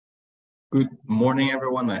Good morning,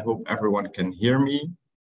 everyone. I hope everyone can hear me.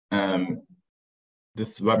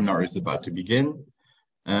 This webinar is about to begin.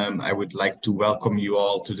 I would like to welcome you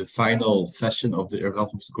all to the final session of the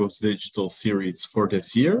Erasmus Goes Digital series for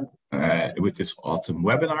this year with this autumn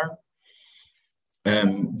webinar.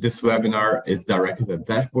 This webinar is directed at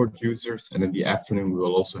dashboard users, and in the afternoon we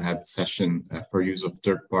will also have a session for use of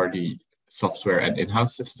third-party software and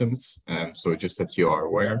in-house systems, so just that you are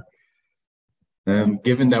aware.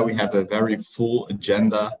 Given that we have a very full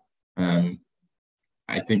agenda, I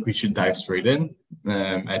think we should dive straight in.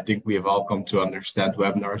 I think we have all come to understand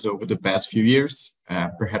webinars over the past few years,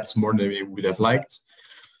 perhaps more than we would have liked.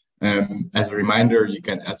 As a reminder, you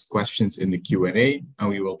can ask questions in the Q&A, and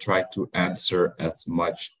we will try to answer as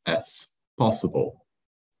much as possible.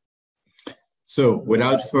 So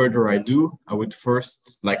without further ado, I would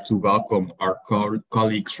first like to welcome our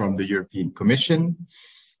colleagues from the European Commission.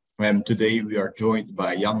 Today we are joined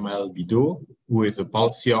by Yann-Mael Bideau, who is a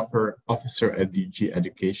policy officer at DG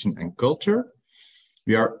Education and Culture.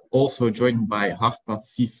 We are also joined by Harpa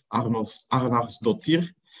Sif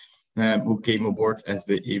Arnarsdottir, who came aboard as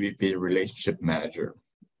the EWP Relationship Manager.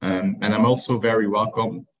 And I'm also very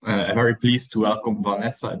pleased to welcome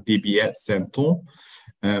Vanessa at Debiais Sainton,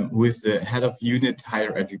 who is the Head of Unit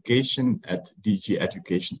Higher Education at DG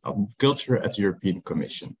Education and Culture at the European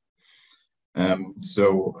Commission.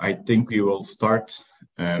 So I think we will start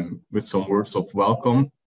with some words of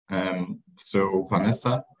welcome. So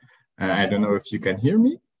Vanessa, I don't know if you can hear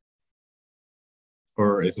me,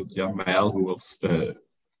 or is it Yann-Mael who will?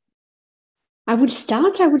 I will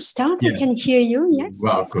start. Yes. I can hear you. Yes.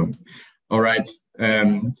 Welcome. All right.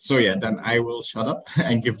 So yeah, then I will shut up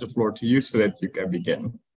and give the floor to you so that you can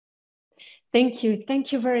begin. Thank you.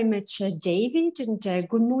 Thank you very much, David. And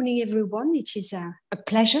good morning, everyone. It is a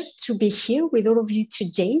pleasure to be here with all of you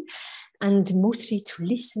today, and mostly to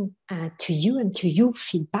listen to you and to your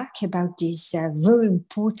feedback about this very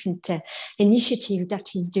important initiative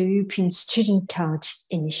that is the European Student Card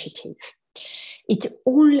Initiative. It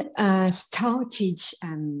all started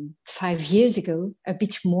 5 years ago, a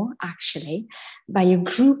bit more actually, by a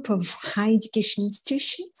group of higher education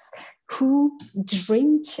institutions who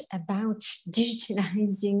dreamed about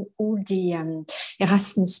digitalizing all the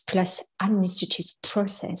Erasmus Plus administrative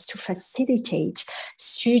process to facilitate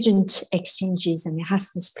student exchanges and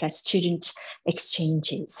Erasmus Plus student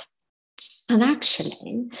exchanges. And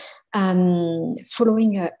actually,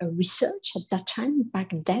 following a research at that time,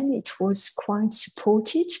 back then, it was quite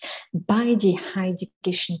supported by the higher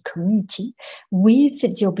education community with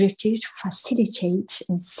the objective to facilitate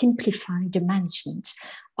and simplify the management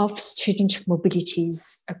of student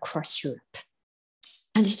mobilities across Europe.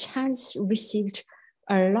 And it has received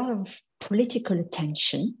a lot of political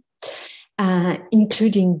attention,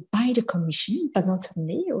 including by the Commission, but not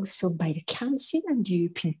only, also by the Council and the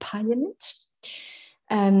European Parliament.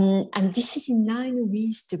 And this is in line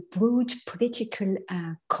with the broad political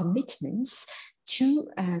commitments to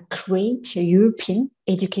create a European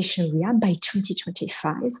education area by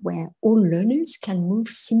 2025, where all learners can move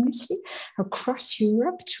seamlessly across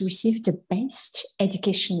Europe to receive the best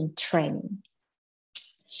education and training.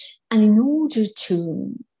 And in order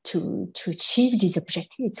to achieve this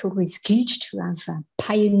objective, it's always good to have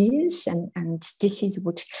pioneers, and this is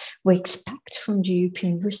what we expect from the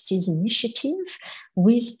European Universities Initiative,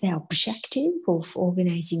 with the objective of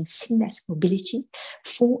organizing seamless mobility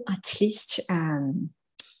for at least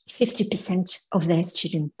 50% of their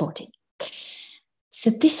student body. So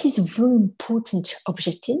this is a very important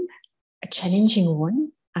objective, a challenging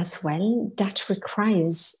one as well, that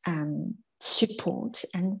requires support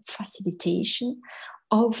and facilitation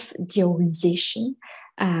of the organization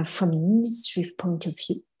from an administrative point of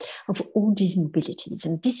view of all these mobilities.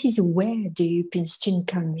 And this is where the European Student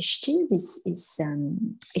Card Initiative is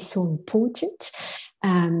so important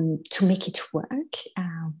to make it work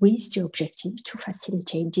with the objective to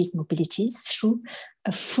facilitate these mobilities through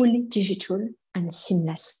a fully digital and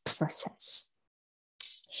seamless process.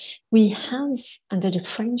 We have, under the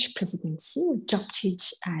French presidency, adopted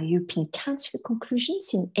European Council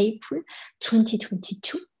conclusions in April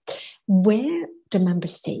 2022, where the member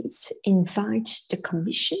states invite the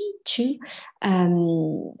Commission to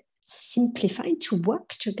work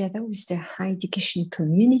together with the higher education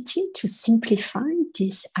community to simplify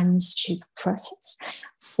this administrative process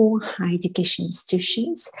for higher education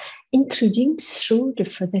institutions, including through the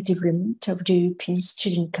further development of the European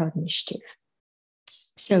Student Card Initiative.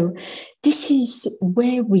 So this is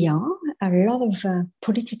where we are, a lot of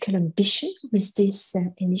political ambition with this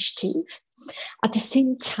initiative. At the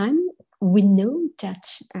same time, we know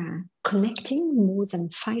that connecting more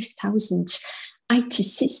than 5,000 IT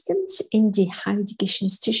systems in the higher education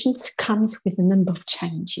institutions comes with a number of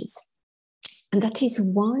challenges. And that is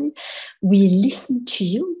why we listened to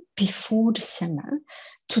you before the summer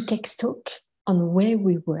to take stock on where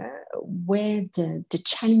we were, where the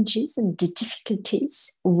challenges and the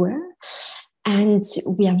difficulties were. And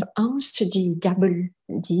we have asked the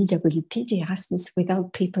EWP, the Erasmus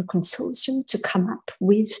Without Paper Consortium, to come up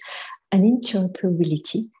with an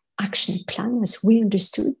interoperability action plan, as we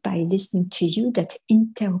understood by listening to you that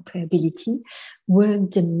interoperability were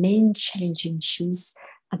the main challenging issues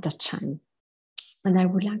at that time. And I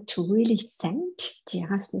would like to really thank the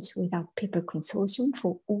Erasmus Without Paper Consortium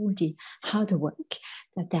for all the hard work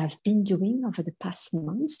that they have been doing over the past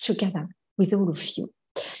months together with all of you.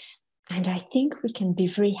 And I think we can be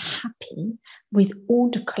very happy with all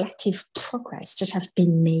the collective progress that have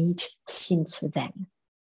been made since then.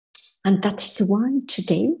 And that is why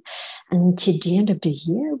today, and until the end of the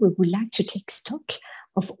year, we would like to take stock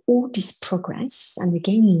of all this progress and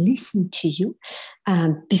again listen to you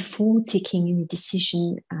before taking any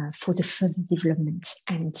decision for the further development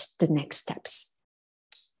and the next steps.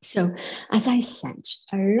 So, as I said,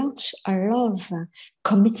 a lot of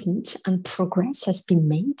commitment and progress has been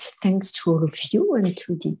made thanks to all of you and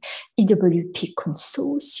to the EWP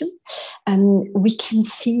consortium. We can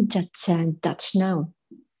see that now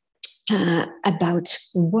about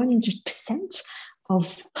 100%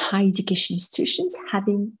 of higher education institutions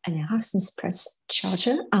having an Erasmus Plus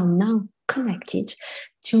charter are now connected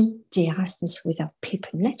to the Erasmus Without Paper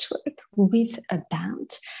network, with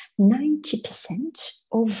about 90%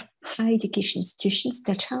 of higher education institutions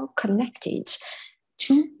that are connected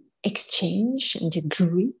to exchange and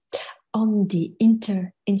agree on the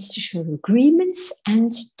interinstitutional agreements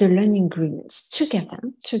and the learning agreements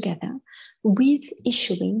together with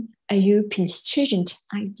issuing a European student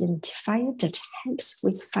identifier that helps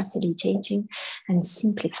with facilitating and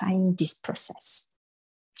simplifying this process.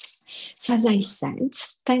 So as I said,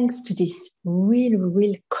 thanks to this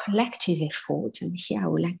real collective effort, and here I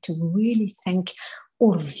would like to really thank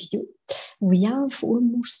all of you, we have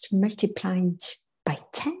almost multiplied by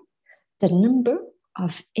 10 the number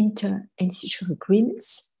of interinstitutional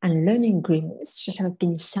agreements and learning agreements that have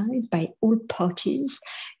been signed by all parties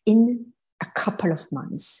in a couple of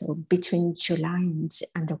months, so between July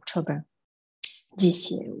and October this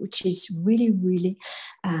year, which is really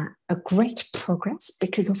a great progress,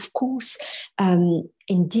 because of course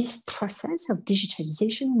in this process of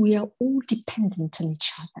digitalization we are all dependent on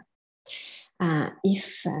each other.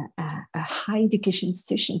 If a higher education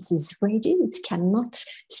institution is ready, it cannot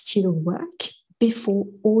still work before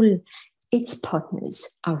all its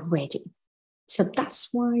partners are ready. So that's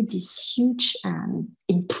why this huge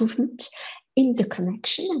improvement in the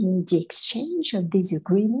connection and the exchange of these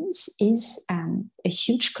agreements is a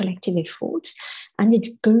huge collective effort, and it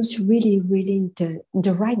goes really in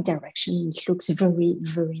the right direction. It looks very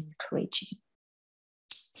encouraging.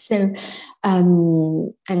 So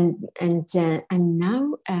and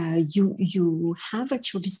now you have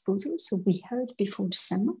at your disposal. So we heard before the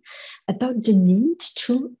summer about the need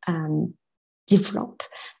to develop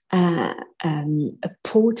a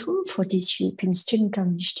portal for this European Student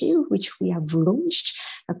Initiative, which we have launched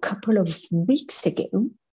a couple of weeks ago.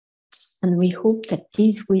 And we hope that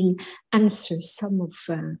this will answer some of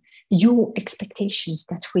your expectations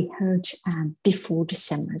that we heard before the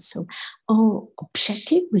summer. So our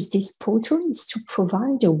objective with this portal is to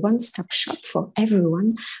provide a one-stop shop for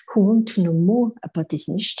everyone who wants to know more about this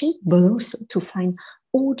initiative, but also to find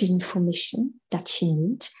all the information that you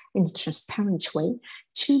need in a transparent way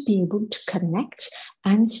to be able to connect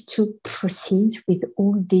and to proceed with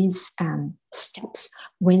all these steps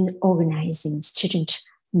when organizing student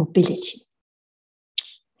mobility.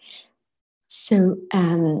 So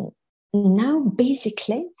now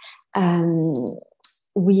basically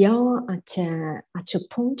we are at a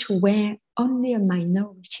point where only a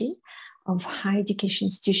minority of higher education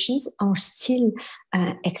institutions are still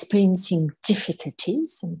experiencing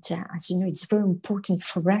difficulties. And as you know, it's very important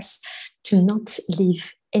for us to not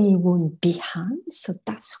leave anyone behind. So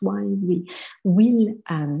that's why we will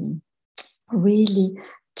really,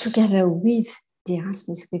 together with the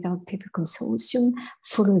Erasmus Without Paper Consortium,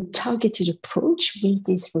 follow a targeted approach with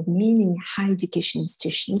these remaining higher education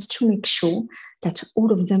institutions to make sure that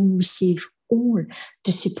all of them receive all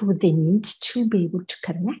the support they need to be able to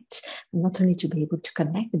connect, not only to be able to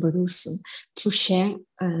connect, but also to share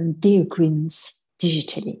the agreements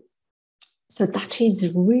digitally. So that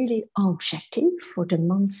is really our objective for the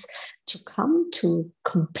months to come, to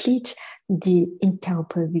complete the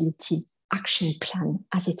interoperability action plan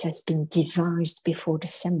as it has been devised before the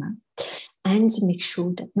summer. and make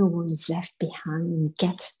sure that no one is left behind and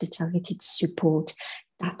get the targeted support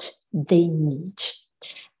that they need.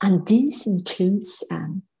 And this includes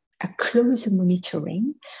a closer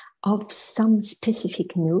monitoring of some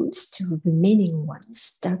specific nodes to remaining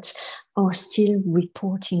ones that are still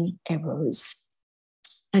reporting errors.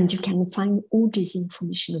 And you can find all this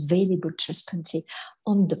information available transparently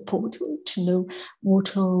on the portal to know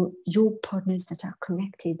what are your partners that are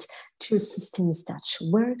connected to systems that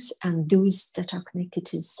works and those that are connected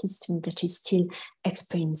to a system that is still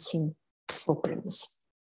experiencing problems.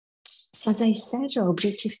 So as I said, our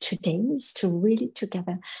objective today is to really,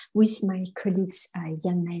 together with my colleagues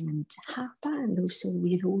Yann-Mael and Harpa, and also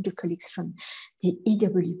with all the colleagues from the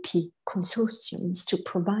EWP consortium, is to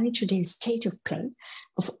provide today a state of play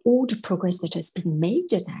of all the progress that has been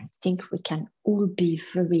made. And I think we can all be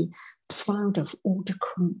very proud of all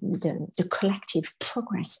the collective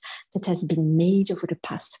progress that has been made over the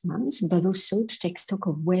past months, but also to take stock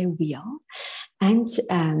of where we are and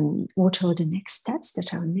what are the next steps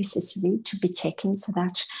that are necessary to be taken so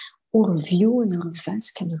that all of you and all of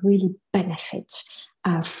us can really benefit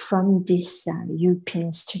from this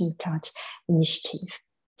European Student Card initiative.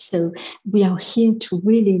 So we are here to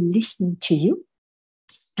really listen to you.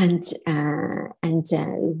 And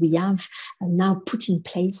we have now put in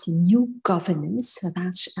place a new governance so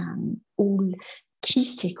that all key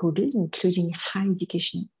stakeholders, including higher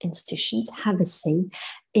education institutions, have a say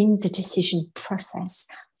in the decision process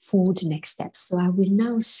for the next steps. So I will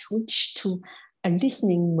now switch to a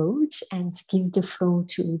listening mode and give the floor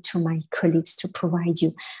to my colleagues to provide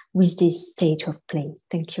you with this state of play.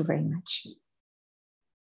 Thank you very much.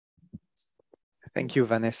 Thank you,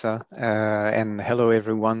 Vanessa, and hello,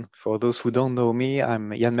 everyone. For those who don't know me,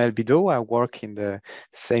 I'm Yann-Mael Bideau. I work in the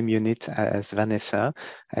same unit as Vanessa,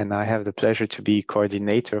 and I have the pleasure to be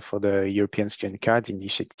coordinator for the European Student Card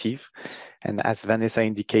Initiative. And as Vanessa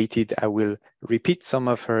indicated, I will repeat some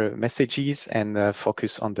of her messages and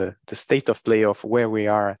focus on the state of play of where we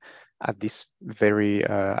are at this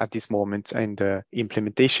at this moment in the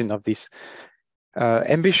implementation of this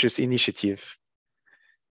ambitious initiative.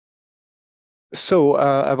 So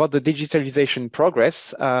about the digitalization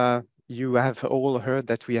progress, you have all heard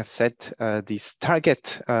that we have set this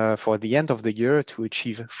target for the end of the year to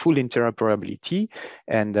achieve full interoperability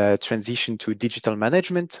and transition to digital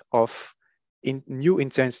management of new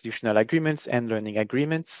interinstitutional agreements and learning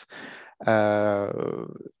agreements.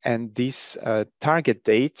 And this target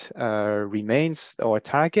date remains our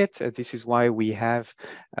target. This is why we have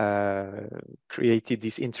created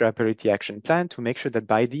this interoperability action plan to make sure that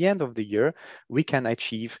by the end of the year, we can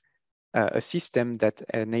achieve a system that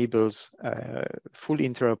enables full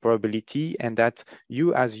interoperability and that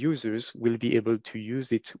you as users will be able to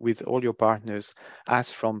use it with all your partners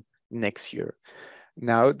as from next year.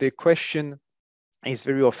 Now, the question is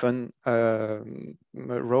very often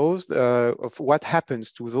raised of what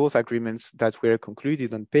happens to those agreements that were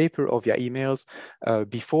concluded on paper or via emails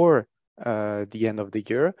before the end of the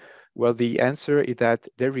year. Well, the answer is that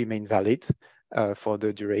they remain valid for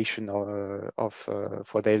the duration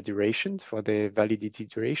for their validity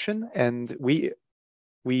duration, and we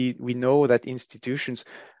know that institutions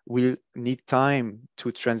will need time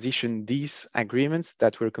to transition these agreements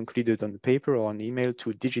that were concluded on paper or on email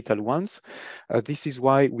to digital ones. This is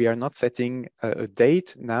why we are not setting a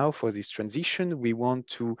date now for this transition. We want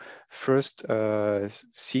to first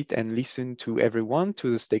sit and listen to everyone, to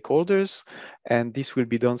the stakeholders, and this will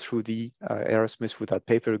be done through the Erasmus Without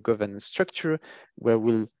Paper governance structure, where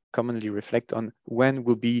we'll commonly reflect on when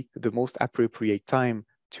will be the most appropriate time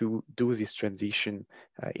to do this transition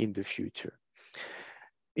in the future.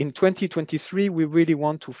 In 2023, we really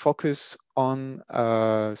want to focus on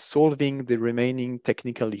solving the remaining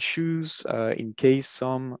technical issues in case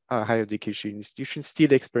some higher education institutions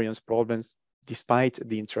still experience problems despite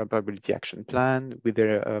the interoperability action plan with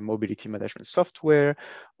their mobility management software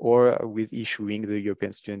or with issuing the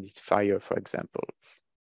European Student Identifier, for example.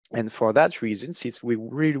 And for that reason, since we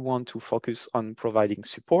really want to focus on providing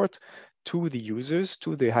support to the users,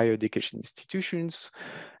 to the higher education institutions,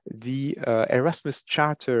 the Erasmus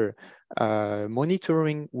Charter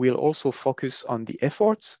monitoring will also focus on the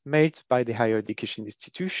efforts made by the higher education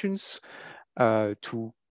institutions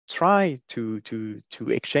to try to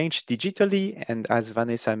exchange digitally. And as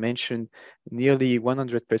Vanessa mentioned, nearly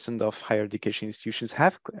 100% of higher education institutions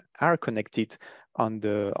are connected on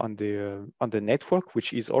the network,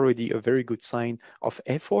 which is already a very good sign of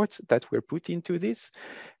efforts that were put into this.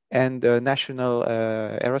 And national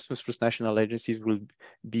Erasmus plus national agencies will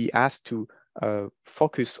be asked to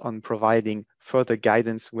focus on providing further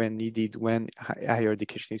guidance when needed, when higher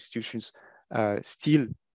education institutions still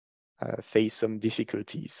face some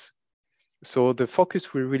difficulties. So the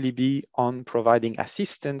focus will really be on providing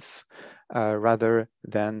assistance rather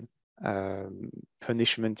than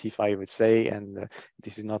punishment, if I would say, and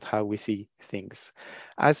this is not how we see things.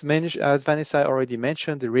 As Vanessa already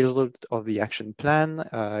mentioned, the result of the action plan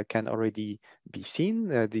can already be seen.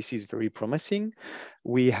 This is very promising.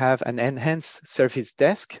 We have an enhanced service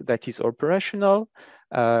desk that is operational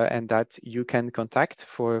and that you can contact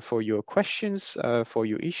for your questions, for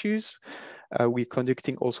your issues. We're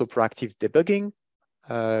conducting also proactive debugging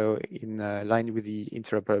in line with the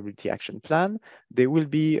interoperability action plan. There will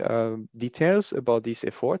be details about this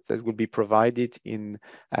effort that will be provided in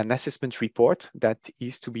an assessment report that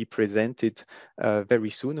is to be presented very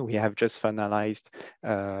soon. We have just finalized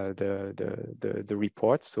the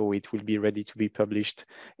report, so it will be ready to be published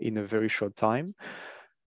in a very short time.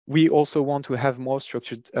 We also want to have more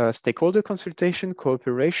structured stakeholder consultation,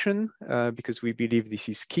 cooperation, because we believe this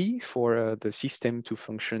is key for the system to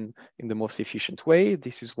function in the most efficient way.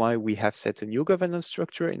 This is why we have set a new governance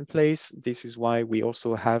structure in place. This is why we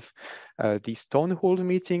also have these town hall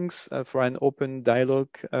meetings for an open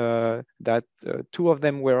dialogue that 2 of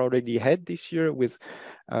them were already had this year with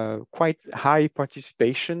quite high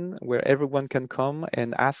participation, where everyone can come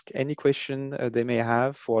and ask any question they may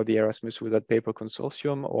have for the Erasmus Without Paper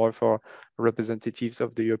Consortium or for representatives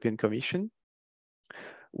of the European Commission.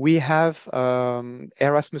 We have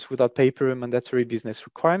Erasmus Without Paper mandatory business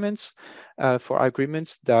requirements for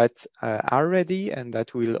agreements that are ready and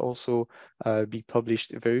that will also be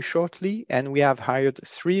published very shortly. And we have hired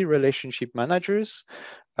 3 relationship managers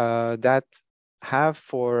that have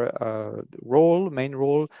for main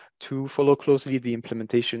role to follow closely the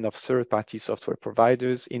implementation of third-party software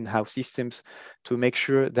providers, in-house systems, to make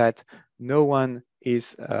sure that no one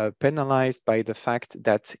is penalized by the fact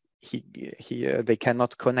that they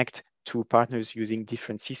cannot connect to partners using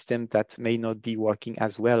different systems that may not be working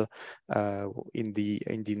as well in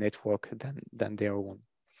the network than their own.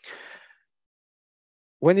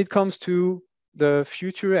 When it comes to the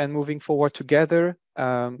future and moving forward together,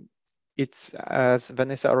 it's, as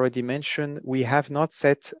Vanessa already mentioned, we have not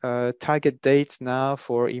set target dates now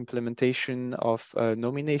for implementation of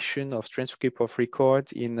nomination of transcript of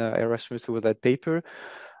record in Erasmus Without Paper.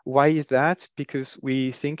 Why is that? Because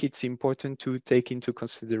we think it's important to take into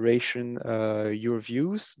consideration your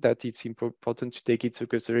views, that it's important to take into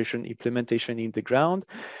consideration implementation in the ground,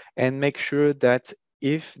 and make sure that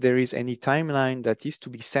if there is any timeline that is to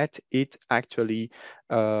be set, it actually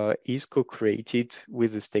is co-created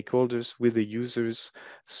with the stakeholders, with the users,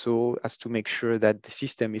 so as to make sure that the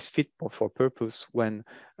system is fit for purpose when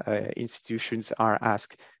institutions are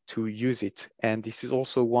asked to use it. And this is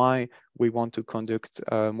also why we want to conduct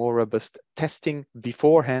more robust testing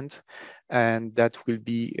beforehand, and that will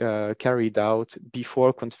be carried out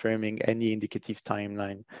before confirming any indicative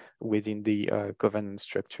timeline within the governance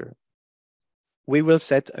structure. We will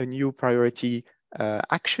set a new priority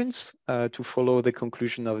actions to follow the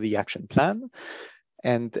conclusion of the action plan,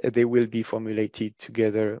 and they will be formulated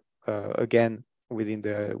together again with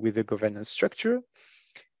the governance structure.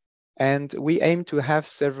 And we aim to have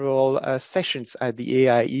several sessions at the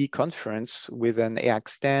AIE conference with an EAC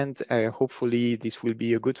stand. Hopefully this will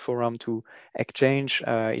be a good forum to exchange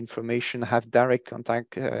information, have direct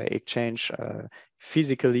contact, exchange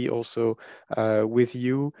physically also with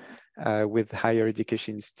you, with higher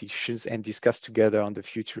education institutions, and discuss together on the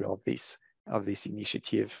future of this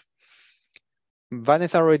initiative.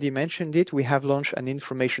 Vanessa already mentioned it. We have launched an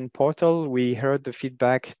information portal. We heard the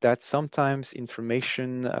feedback that sometimes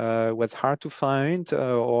information was hard to find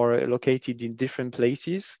or located in different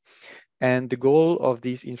places. And the goal of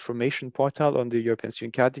this information portal on the European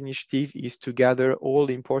Student Card Initiative is to gather all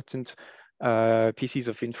important pieces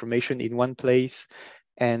of information in one place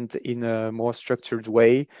and in a more structured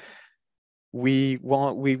way. We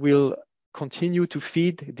will continue to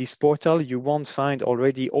feed this portal. You won't find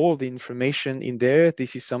already all the information in there.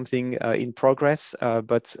 This is something in progress,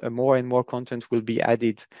 but more and more content will be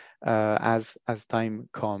added as time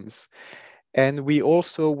comes. And we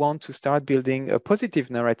also want to start building a positive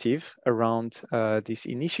narrative around this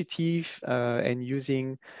initiative and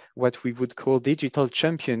using what we would call digital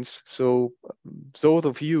champions. So those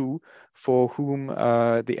of you for whom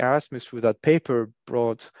the Erasmus Without Paper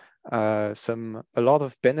brought a lot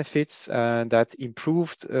of benefits that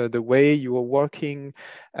improved the way you are working,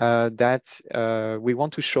 that we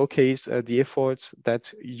want to showcase the efforts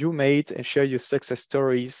that you made and share your success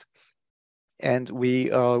stories. And we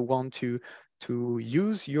want to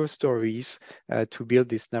use your stories to build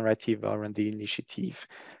this narrative around the initiative.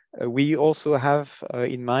 We also have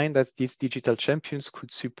in mind that these digital champions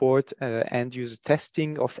could support end-user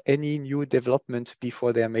testing of any new development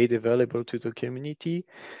before they are made available to the community.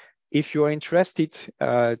 If you are interested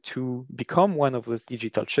to become one of those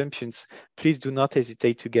digital champions, please do not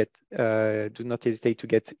hesitate to get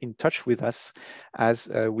in touch with us, as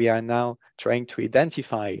we are now trying to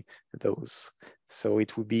identify those. So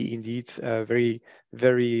it would be indeed very,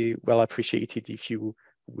 very well appreciated if you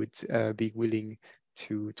would be willing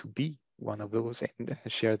to be one of those and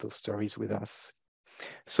share those stories with us.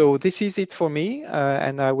 So this is it for me,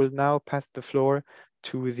 and I will now pass the floor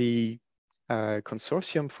to the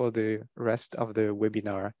consortium for the rest of the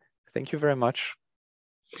webinar. Thank you very much.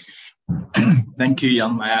 Thank you,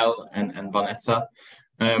 Yann-Mael and Vanessa.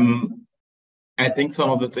 I think some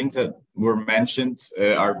of the things that were mentioned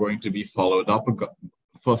are going to be followed up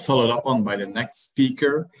on by the next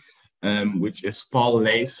speaker, which is Paul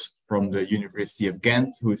Leys from the University of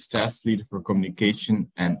Ghent, who is task leader for communication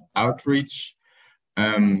and outreach.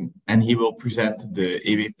 And he will present the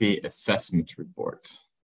EWP assessment report.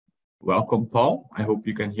 Welcome, Paul. I hope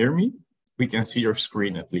you can hear me. We can see your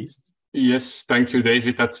screen at least. Yes, thank you,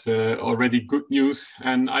 David. That's already good news.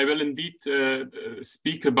 And I will indeed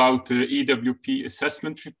speak about the EWP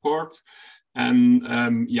assessment report.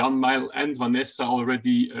 And Yann-Mael and Vanessa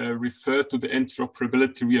already referred to the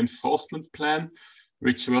interoperability reinforcement plan,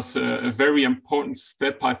 which was a very important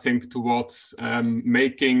step, I think, towards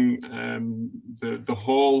making the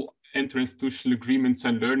whole interinstitutional agreements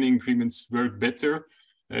and learning agreements work better.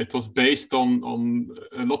 It was based on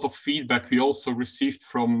a lot of feedback we also received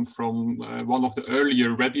from one of the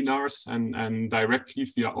earlier webinars and directly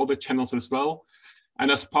via other channels as well. And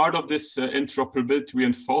as part of this interoperability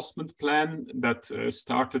reinforcement plan that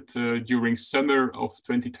started during summer of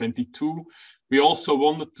 2022, we also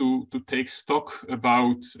wanted to take stock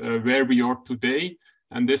about where we are today.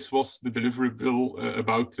 And this was the deliverable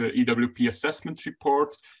about the EWP assessment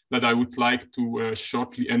report that I would like to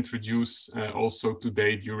shortly introduce also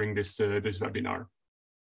today during this webinar.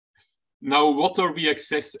 Now, what are we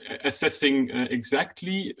assessing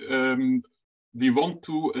exactly? We want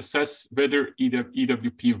to assess whether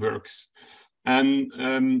EWP works. And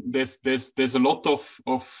there's a lot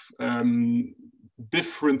of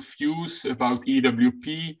different views about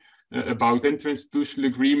EWP, about interinstitutional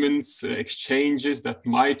agreements, exchanges that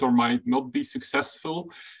might or might not be successful.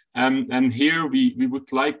 And here we would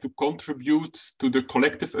like to contribute to the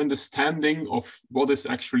collective understanding of what is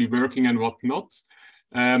actually working and what not.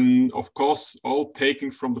 Of course, all taking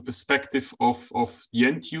from the perspective of the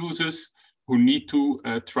end users who need to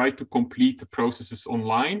try to complete the processes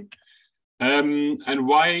online. And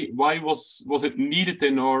why was it needed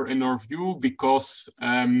in our view? Because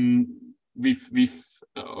we've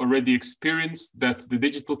already experienced that the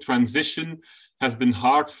digital transition has been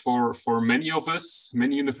hard for many of us.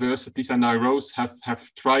 Many universities and IROs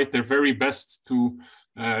have tried their very best to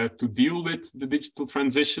deal with the digital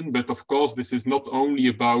transition. But of course, this is not only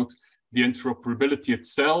about the interoperability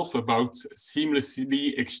itself, about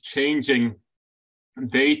seamlessly exchanging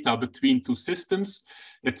data between two systems.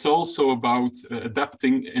 It's also about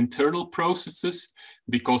adapting internal processes,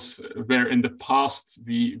 because where in the past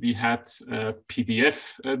we had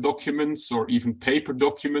PDF documents or even paper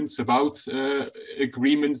documents about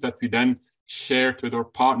agreements that we then shared with our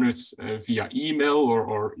partners via email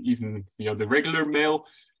or even via the regular mail.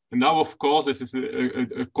 And now, of course, this is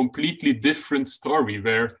a completely different story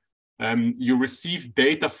where you receive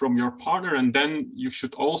data from your partner, and then you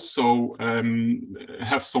should also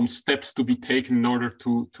have some steps to be taken in order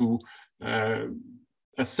to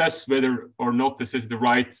assess whether or not this is the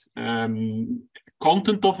right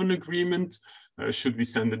content of an agreement. Should we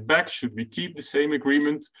send it back? Should we keep the same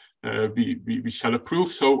agreement? We shall approve.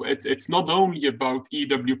 So it's not only about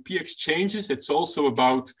EWP exchanges, it's also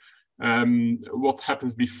about what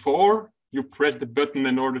happens before you press the button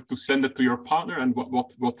in order to send it to your partner, and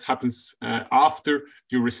what happens after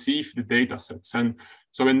you receive the data sets. And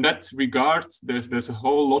so in that regard, there's a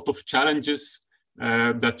whole lot of challenges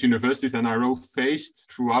that universities and IRO faced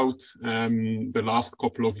throughout the last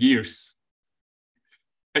couple of years.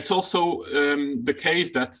 It's also the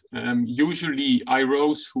case that usually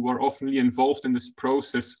IROs who are often involved in this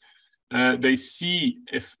process, they see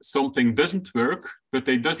if something doesn't work, but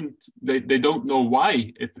they don't know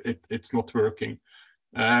why it's not working.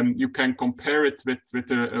 You can compare it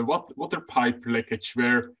with a water pipe leakage,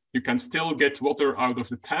 where you can still get water out of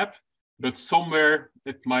the tap, but somewhere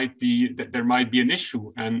there might be an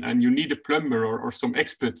issue, and you need a plumber or some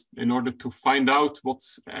expert in order to find out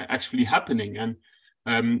what's actually happening. And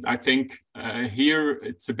I think here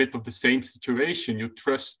it's a bit of the same situation. You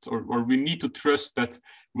trust, or we need to trust that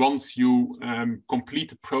once you complete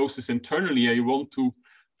the process internally and you want to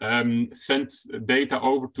send data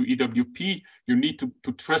over to EWP, you need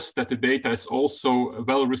to trust that the data is also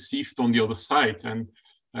well received on the other side. And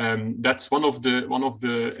that's one of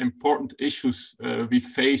the important issues we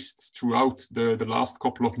faced throughout the last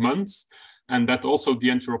couple of months, and that also the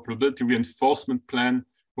interoperability reinforcement plan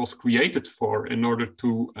was created for, in order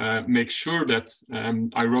to make sure that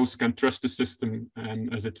IROs can trust the system,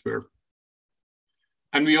 as it were.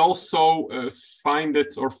 And we also found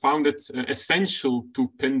it essential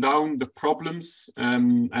to pin down the problems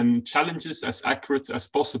and challenges as accurate as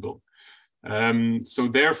possible. So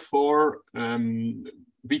therefore,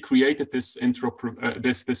 we created this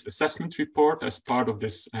assessment report as part of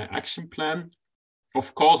this action plan.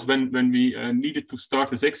 Of course, when we needed to start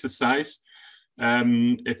this exercise,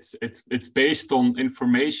 it's based on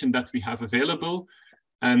information that we have available,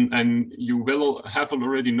 and you will have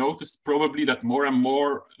already noticed probably that more and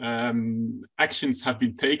more actions have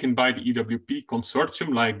been taken by the EWP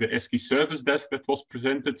consortium, like the ESCI service desk that was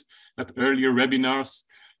presented at earlier webinars.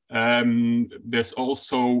 There's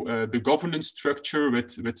also the governance structure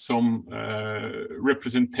with some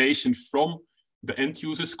representation from the end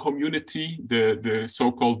users community, the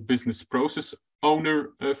so-called business process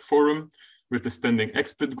owner forum, with the standing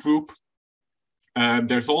expert group.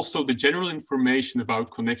 There's also the general information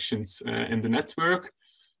about connections in the network.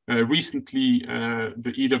 Recently,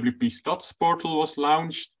 the EWP Stats portal was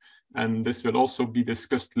launched, and this will also be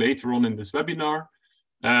discussed later on in this webinar.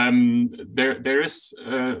 There is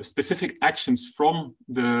specific actions from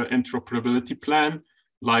the interoperability plan,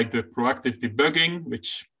 like the proactive debugging,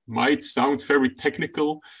 which might sound very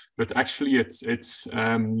technical, but actually it's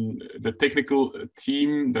the technical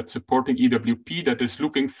team that's supporting EWP that is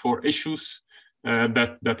looking for issues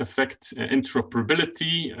that affect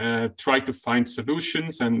interoperability, try to find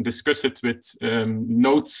solutions and discuss it with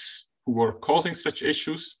nodes who are causing such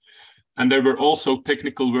issues. And there were also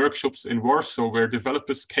technical workshops in Warsaw where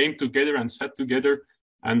developers came together and sat together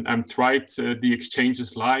and tried the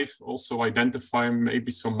exchanges live, also identifying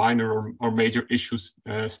maybe some minor or major issues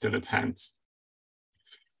still at hand.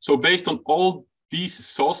 So based on all these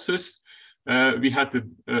sources, we had a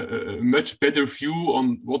much better view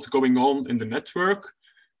on what's going on in the network.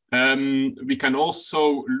 We can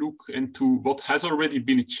also look into what has already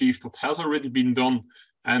been achieved, what has already been done.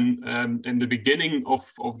 And in the beginning of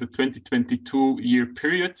the 2022 year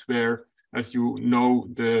period, where, as you know,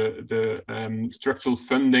 the structural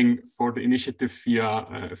funding for the initiative via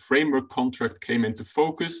a framework contract came into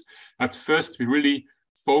focus. At first, we really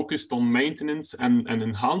focused on maintenance and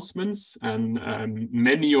enhancements, and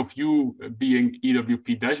many of you, being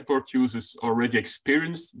EWP Dashboard users, already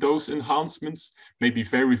experienced those enhancements, maybe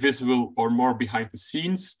very visible or more behind the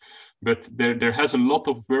scenes. But there has a lot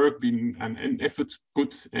of work been and efforts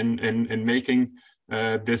put in making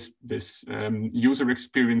this user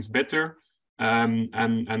experience better.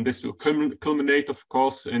 And this will culminate, of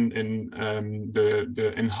course, in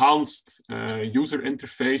the enhanced user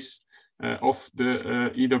interface of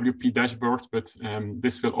the EWP dashboard, but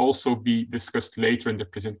this will also be discussed later in the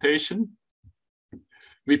presentation.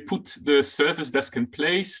 We put the service desk in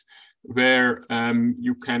place where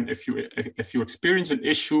you can, if you experience an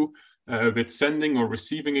issue with sending or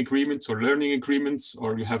receiving agreements or learning agreements,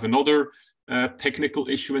 or you have another technical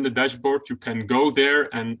issue in the dashboard, you can go there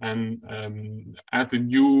and add a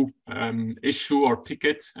new issue or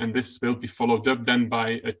ticket, and this will be followed up then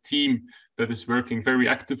by a team that is working very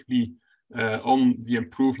actively on the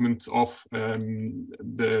improvement of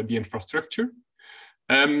the infrastructure.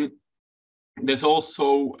 There's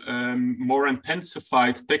also more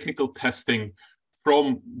intensified technical testing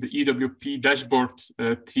from the EWP dashboard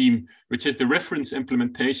team, which is the reference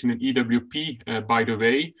implementation in EWP, by the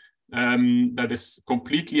way, that is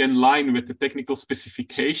completely in line with the technical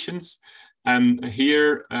specifications. And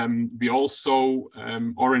here we also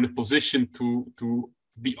are in a position to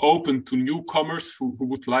be open to newcomers who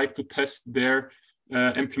would like to test their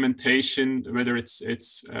implementation, whether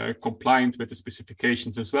it's compliant with the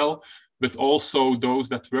specifications as well, but also those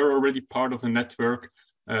that were already part of the network.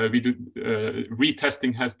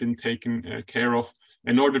 Retesting has been taken care of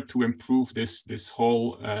in order to improve this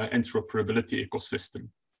whole interoperability ecosystem.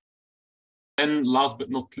 And last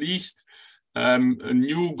but not least, a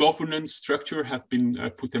new governance structure has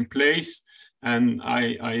been put in place, and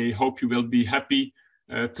I hope you will be happy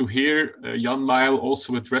to hear Yann-Mael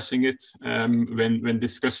also addressing it when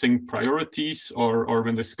discussing priorities or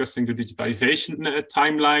when discussing the digitization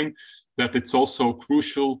timeline, that it's also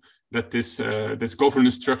crucial that this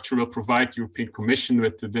governance structure will provide European Commission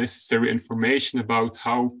with the necessary information about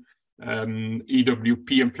how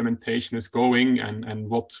EWP implementation is going and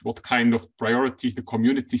what kind of priorities the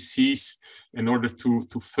community sees in order to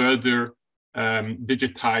further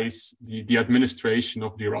digitize the administration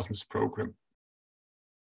of the Erasmus program.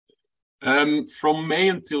 From May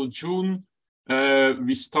until June,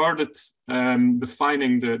 we started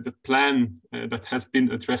defining the plan that has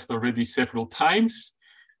been addressed already several times.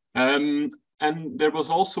 And there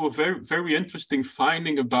was also a very, very interesting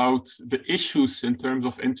finding about the issues in terms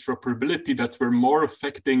of interoperability that were more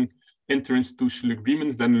affecting interinstitutional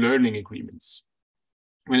agreements than learning agreements.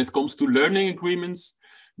 When it comes to learning agreements,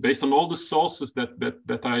 based on all the sources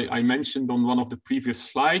that I mentioned on one of the previous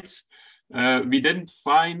slides, we didn't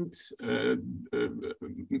find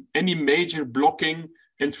any major blocking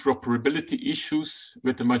interoperability issues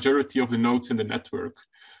with the majority of the nodes in the network.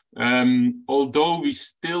 Although we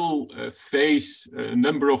still face a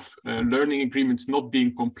number of learning agreements not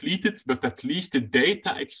being completed, but at least the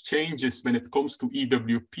data exchanges when it comes to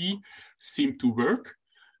EWP seem to work.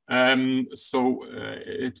 So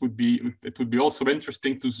it would be also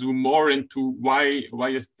interesting to zoom more into why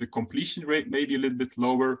is the completion rate maybe a little bit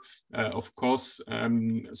lower. Of course,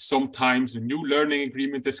 sometimes a new learning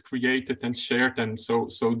agreement is created and shared, and so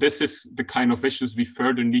this is the kind of issues we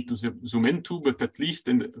further need to zoom into. But at least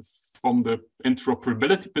from the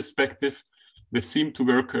interoperability perspective, they seem to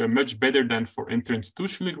work much better than for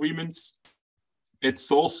interinstitutional agreements.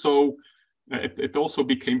 It's also it also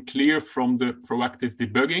became clear from the proactive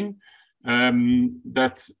debugging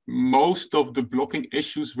that most of the blocking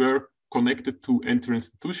issues were connected to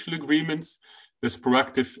interinstitutional agreements. This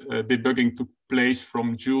proactive debugging took place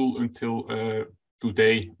from June until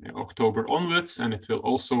today, October onwards, and it will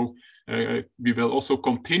also we will also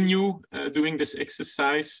continue doing this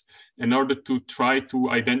exercise in order to try to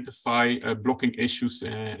identify blocking issues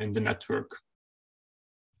in the network.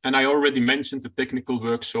 And I already mentioned the technical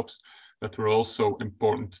workshops that were also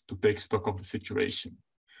important to take stock of the situation.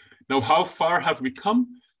 Now, how far have we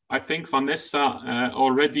come? I think Vanessa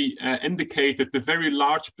already indicated the very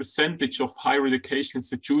large percentage of higher education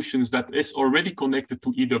institutions that is already connected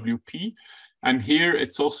to EWP. And here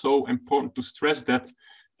it's also important to stress that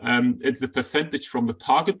it's the percentage from the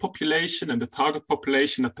target population, and the target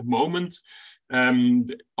population at the moment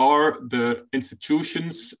are the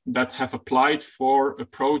institutions that have applied for a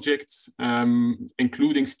project,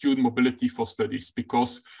 including student mobility for studies,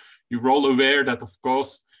 because you're all aware that, of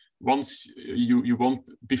course, once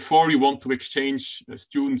before you want to exchange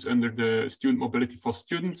students under the student mobility for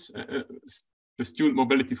students, the student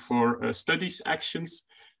mobility for studies actions,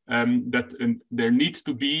 there needs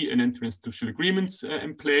to be an interinstitutional agreement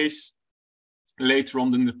in place. Later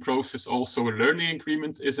on in the process, also a learning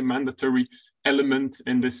agreement is a mandatory element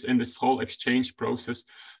in this whole exchange process.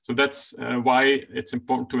 So that's why it's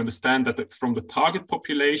important to understand that from the target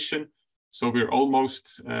population, so we're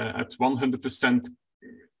almost at 100%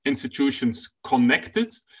 institutions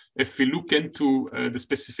connected. If we look into the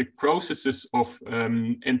specific processes of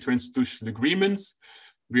interinstitutional agreements,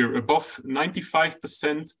 we're above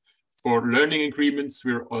 95%. For learning agreements,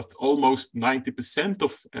 we're at almost 90%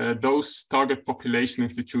 of those target population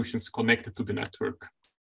institutions connected to the network.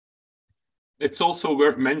 It's also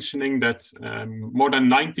worth mentioning that more than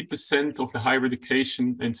 90% of the higher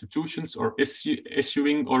education institutions are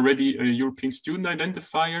issuing already a European student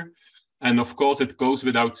identifier. And of course, it goes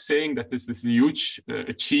without saying that this is a huge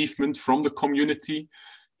achievement from the community.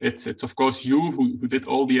 It's of course you who did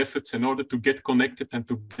all the efforts in order to get connected and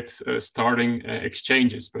to get starting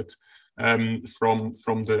exchanges. But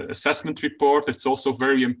from the assessment report, it's also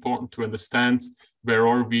very important to understand where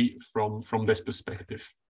are we from this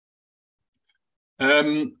perspective.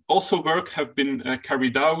 Also, work have been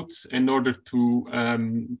carried out in order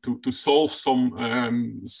to solve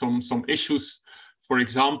some issues. For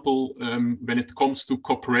example, when it comes to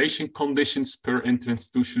cooperation conditions per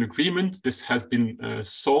interinstitutional agreement, this has been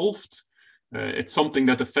solved. It's something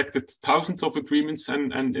that affected thousands of agreements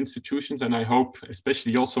and institutions, and I hope,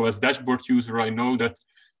 especially also as dashboard user, I know that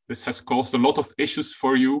this has caused a lot of issues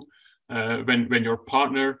for you when your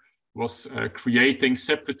partner was creating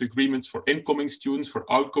separate agreements for incoming students, for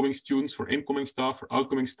outgoing students, for incoming staff, for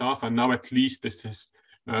outgoing staff, and now at least this is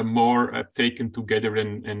more taken together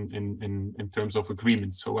in terms of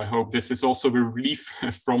agreements. So I hope this is also a relief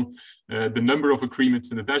from the number of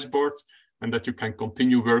agreements in the dashboard, and that you can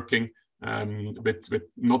continue working with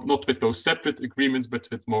not with those separate agreements, but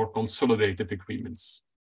with more consolidated agreements.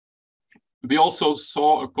 We also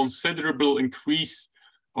saw a considerable increase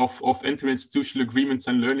of interinstitutional agreements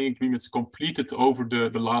and learning agreements completed over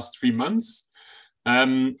the last 3 months.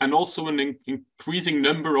 and also an increasing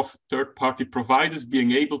number of third-party providers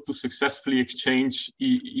being able to successfully exchange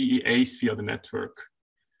EEAs via the network.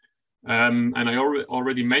 And I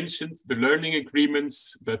already mentioned the learning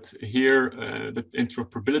agreements, that here the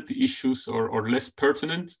interoperability issues are less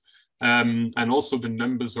pertinent, and also the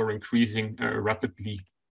numbers are increasing rapidly.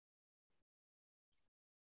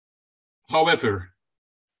 However,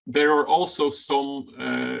 there are also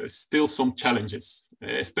still some challenges,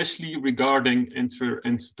 especially regarding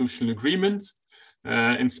interinstitutional agreements.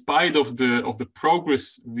 In spite of the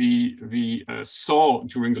progress we saw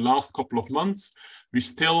during the last couple of months, we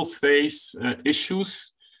still face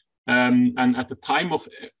issues. And at the time of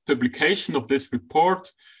publication of this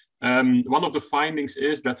report, one of the findings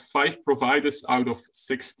is that 5 providers out of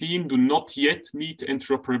 16 do not yet meet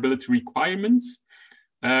interoperability requirements.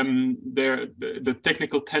 The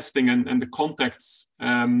technical testing and the contacts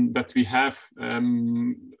that we have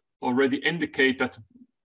already indicate that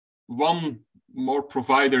one more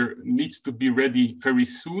provider needs to be ready very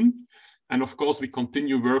soon. And of course, we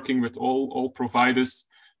continue working with all providers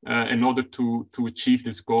in order to achieve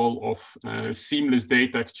this goal of seamless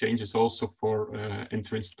data exchanges also for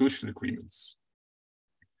interinstitutional agreements.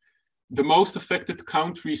 The most affected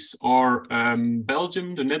countries are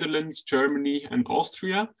Belgium, the Netherlands, Germany, and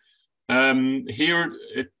Austria. Here,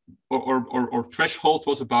 our threshold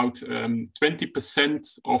was about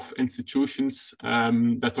 20% of institutions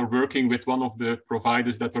that are working with one of the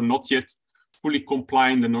providers that are not yet fully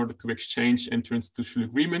compliant in order to exchange interinstitutional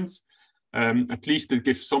agreements. At least it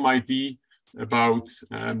gives some idea about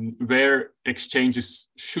where exchanges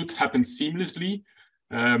should happen seamlessly,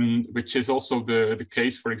 which is also the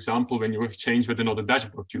case, for example, when you exchange with another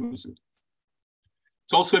dashboard user.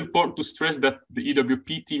 It's also important to stress that the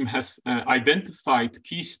EWP team has identified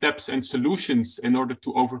key steps and solutions in order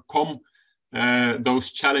to overcome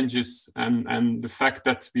those challenges and the fact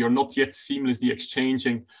that we are not yet seamlessly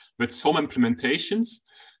exchanging with some implementations.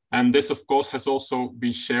 And this, of course, has also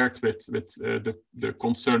been shared with the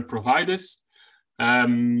concerned providers.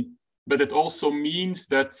 But it also means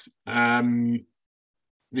that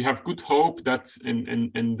we have good hope that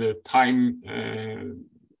in the time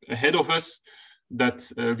ahead of us,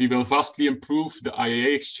 that we will vastly improve the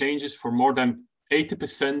IAA exchanges for more than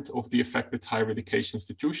 80% of the affected higher education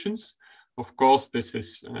institutions. Of course, this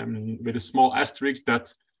is with a small asterisk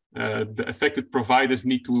that the affected providers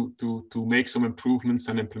need to make some improvements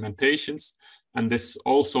and implementations. And this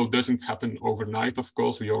also doesn't happen overnight. Of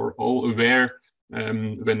course, we are all aware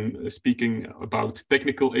when speaking about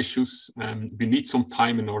technical issues, we need some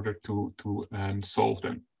time in order to solve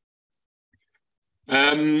them.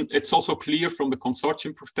 It's also clear from the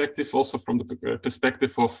consortium perspective, also from the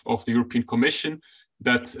perspective of the European Commission,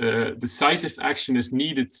 that decisive action is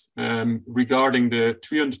needed regarding the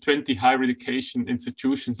 320 higher education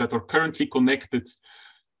institutions that are currently connected,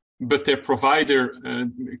 but their provider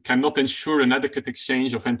cannot ensure an adequate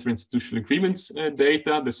exchange of interinstitutional agreements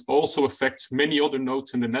data. This also affects many other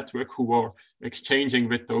nodes in the network who are exchanging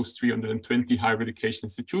with those 320 higher education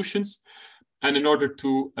institutions. And in order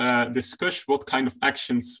to discuss what kind of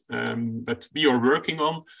actions that we are working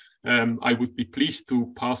on, I would be pleased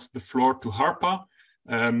to pass the floor to Harpa,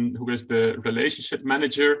 who is the relationship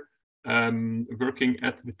manager working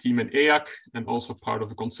at the team in EAC and also part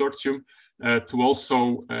of a consortium, to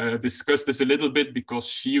also discuss this a little bit, because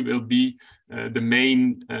she will be the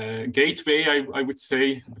main gateway, I would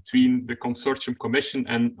say, between the consortium commission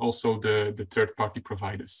and also the third-party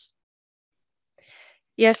providers.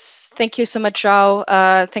 Yes, thank you so much, João.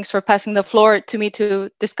 Thanks for passing the floor to me to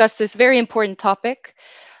discuss this very important topic.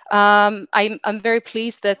 I'm very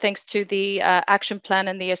pleased that thanks to the action plan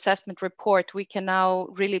and the assessment report, we can now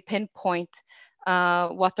really pinpoint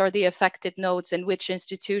what are the affected nodes and which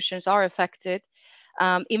institutions are affected.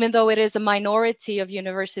 Even though it is a minority of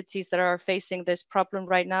universities that are facing this problem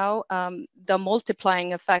right now, the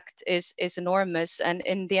multiplying effect is enormous, and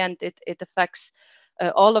in the end, it affects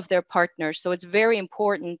all of their partners. So it's very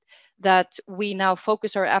important that we now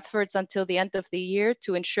focus our efforts until the end of the year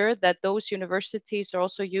to ensure that those universities are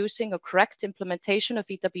also using a correct implementation of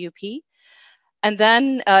EWP. And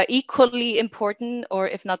then equally important, or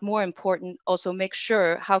if not more important, also make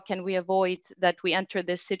sure how can we avoid that we enter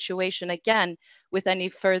this situation again with any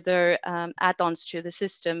further add-ons to the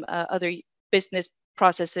system, other business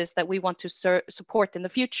processes that we want to support in the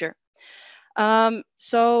future.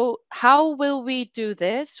 So how will we do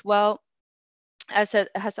this? Well, as it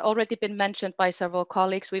has already been mentioned by several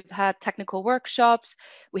colleagues, we've had technical workshops.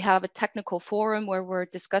 We have a technical forum where we're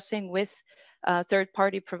discussing with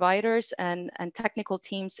third-party providers and technical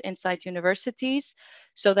teams inside universities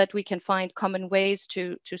so that we can find common ways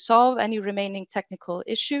to solve any remaining technical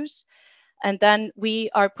issues. And then we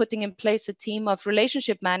are putting in place a team of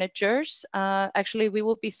relationship managers. Actually, we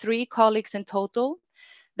will be 3 colleagues in total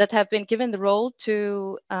that have been given the role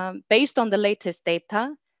to, based on the latest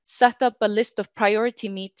data, set up a list of priority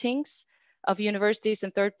meetings of universities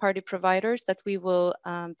and third-party providers that we will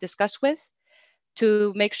discuss with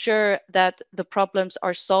to make sure that the problems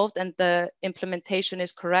are solved and the implementation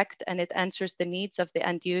is correct and it answers the needs of the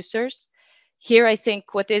end users. Here, I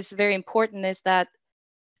think what is very important is that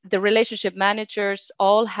the relationship managers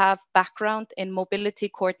all have background in mobility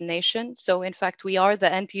coordination. So in fact, we are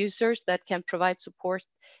the end users that can provide support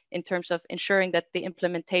in terms of ensuring that the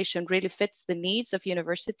implementation really fits the needs of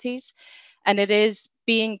universities. And it is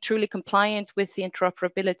being truly compliant with the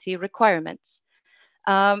interoperability requirements.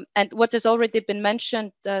 And what has already been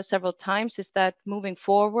mentioned several times is that moving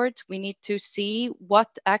forward, we need to see what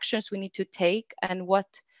actions we need to take and what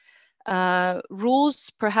rules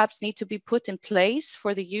perhaps need to be put in place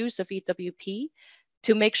for the use of EWP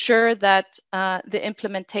to make sure that the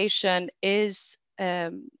implementation is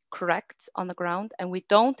correct on the ground and we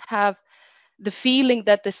don't have the feeling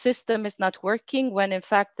that the system is not working when in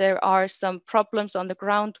fact there are some problems on the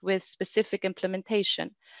ground with specific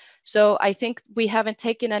implementation. So I think we haven't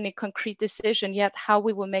taken any concrete decision yet how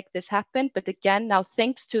we will make this happen. But again, now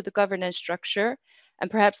thanks to the governance structure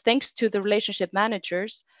and perhaps thanks to the relationship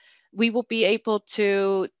managers, we will be able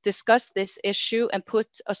to discuss this issue and put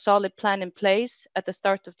a solid plan in place at the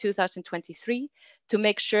start of 2023 to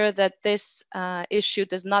make sure that this issue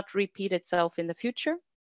does not repeat itself in the future.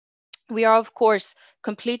 We are, of course,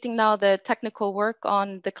 completing now the technical work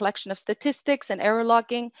on the collection of statistics and error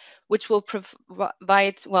logging, which will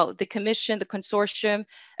provide, well, the Commission, the consortium,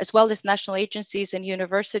 as well as national agencies and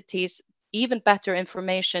universities, even better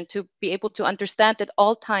information to be able to understand at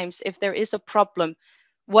all times if there is a problem,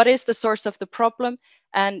 what is the source of the problem,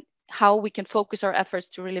 and how we can focus our efforts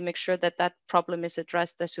to really make sure that that problem is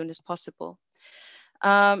addressed as soon as possible.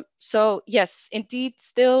 So yes, indeed,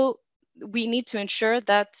 still, we need to ensure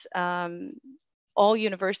that all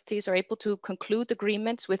universities are able to conclude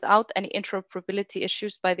agreements without any interoperability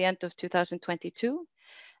issues by the end of 2022.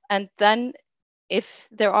 And then if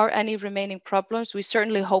there are any remaining problems, we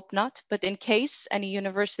certainly hope not, but in case any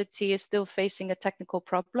university is still facing a technical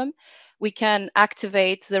problem, we can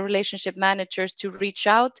activate the relationship managers to reach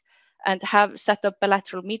out and have set up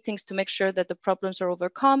bilateral meetings to make sure that the problems are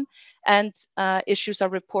overcome and issues are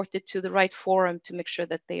reported to the right forum to make sure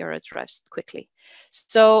that they are addressed quickly.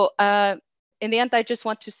 So in the end, I just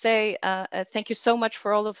want to say thank you so much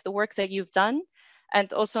for all of the work that you've done.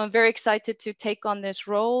 And also I'm very excited to take on this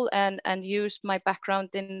role and use my background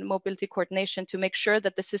in mobility coordination to make sure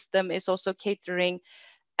that the system is also catering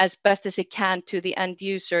as best as it can to the end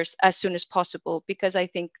users as soon as possible, because I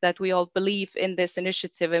think that we all believe in this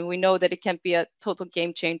initiative and we know that it can be a total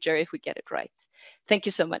game changer if we get it right. Thank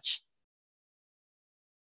you so much.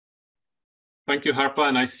 Thank you, Harpa,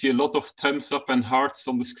 and I see a lot of thumbs up and hearts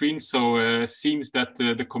on the screen. So seems that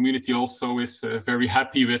the community also is very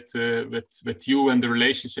happy with you and the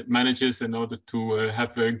relationship managers in order to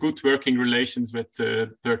have good working relations with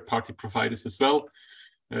third-party providers as well.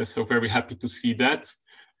 So very happy to see that.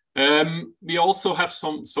 We also have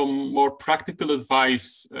some more practical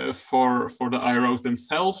advice for the IROs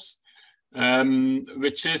themselves,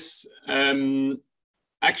 which is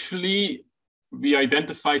actually we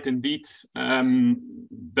identified indeed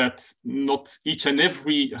that not each and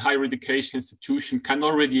every higher education institution can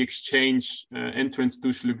already exchange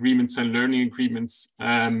interinstitutional agreements and learning agreements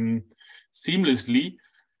seamlessly.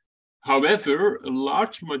 However, a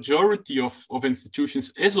large majority of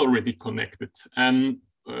institutions is already connected, and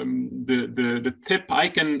the tip I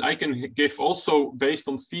can give also based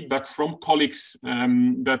on feedback from colleagues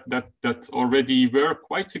that already were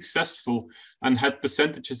quite successful and had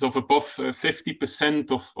percentages of above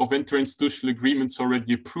 50% of interinstitutional agreements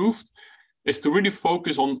already approved, is to really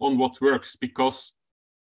focus on what works, because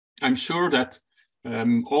I'm sure that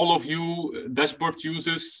all of you dashboard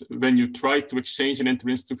users, when you try to exchange an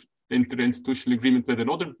interinstitutional agreement with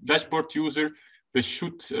another dashboard user, they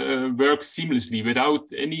should work seamlessly without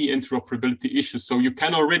any interoperability issues. So you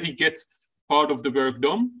can already get part of the work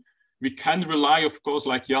done. We can rely, of course,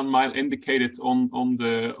 like Yann-Mael indicated, on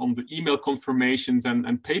the email confirmations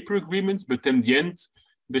and paper agreements, but in the end,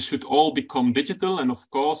 they should all become digital. And of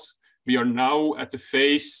course, we are now at the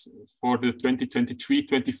phase for the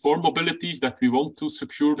 2023-24 mobilities that we want to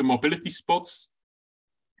secure the mobility spots.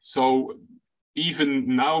 So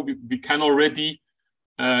even now we can already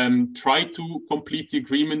try to complete the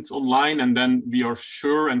agreement online, and then we are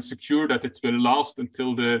sure and secure that it will last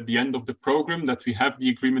until the end of the program, that we have the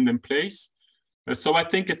agreement in place. So I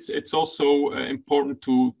think it's also important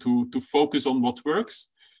to focus on what works.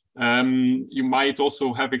 You might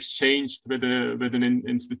also have exchanged with an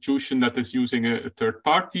institution that is using a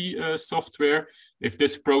third-party software. If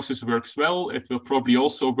this process works well, it will probably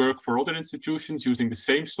also work for other institutions using the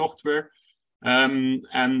same software.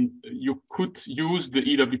 And you could use the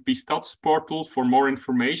EWP Stats portal for more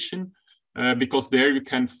information, because there you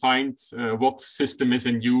can find what system is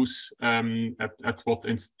in use at what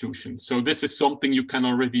institution. So this is something you can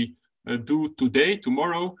already do today,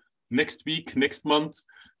 tomorrow, next week, next month.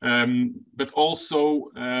 But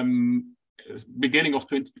also beginning of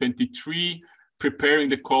 2023, preparing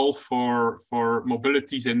the call for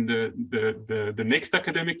mobilities in the next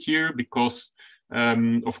academic year, because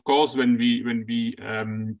of course when we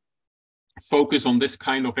focus on this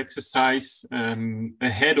kind of exercise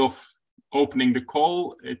ahead of opening the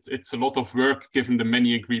call, it's a lot of work given the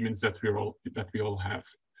many agreements that we all have.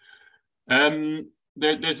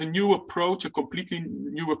 There's a new approach, a completely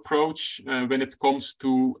new approach when it comes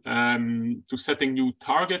to setting new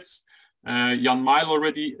targets. Yann-Mael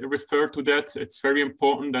already referred to that. It's very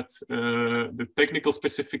important that the technical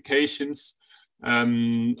specifications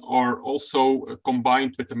are also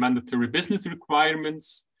combined with the mandatory business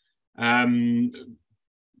requirements.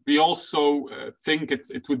 We also think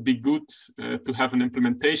it would be good to have an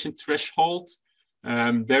implementation threshold.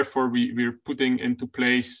 Therefore, we're putting into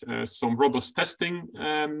place some robust testing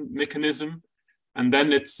mechanism. And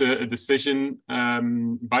then it's a decision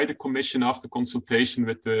by the Commission after consultation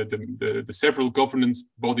with the several governance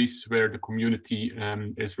bodies where the community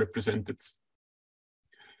is represented.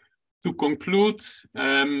 To conclude,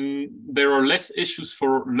 there are less issues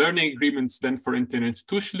for learning agreements than for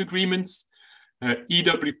interinstitutional agreements.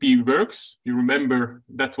 EWP works. You remember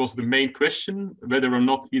that was the main question, whether or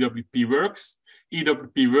not EWP works.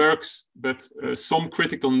 EWP works, but some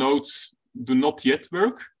critical nodes do not yet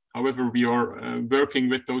work. However, we are working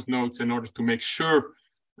with those nodes in order to make sure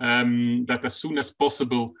that as soon as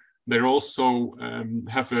possible, they also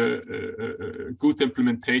have a good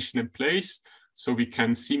implementation in place, so we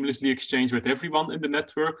can seamlessly exchange with everyone in the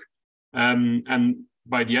network. And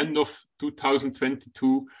by the end of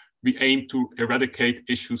 2022, we aim to eradicate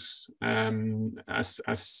issues as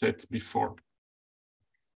said before.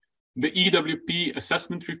 The EWP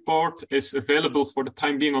assessment report is available for the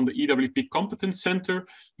time being on the EWP Competence Center,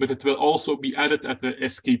 but it will also be added at the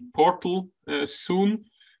ESCI portal soon,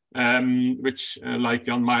 which, like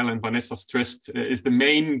Yann-Mael and Vanessa stressed, is the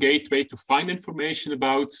main gateway to find information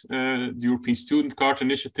about the European Student Card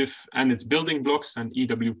Initiative and its building blocks, and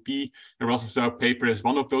EWP Erasmus Without Paper is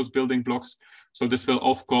one of those building blocks. So this will,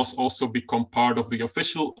 of course, also become part of the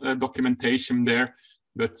official documentation there.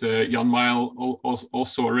 But Yann-Mael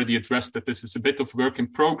also already addressed that this is a bit of work in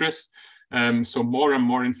progress. So more and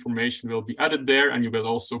more information will be added there, and you will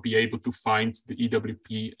also be able to find the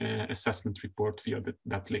EWP assessment report via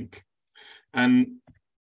that link. And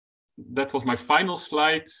that was my final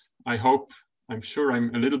slide. I'm sure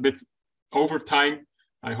I'm a little bit over time.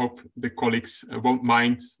 I hope the colleagues won't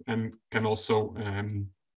mind and can also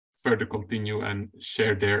further continue and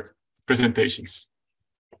share their presentations.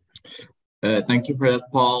 Thank you for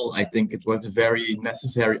that, Paul. I think it was a very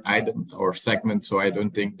necessary item or segment, so I don't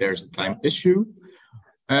think there's a time issue.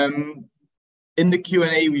 In the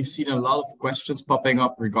Q&A, we've seen a lot of questions popping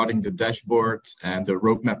up regarding the dashboard and the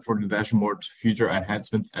roadmap for the dashboard, future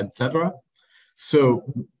enhancements, etc. So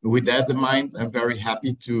with that in mind, I'm very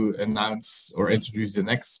happy to announce or introduce the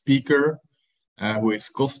next speaker, who is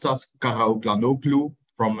Konstantinos Karaoglanoglou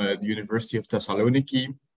from the University of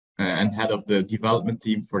Thessaloniki, and head of the development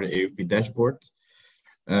team for the EWP Dashboard,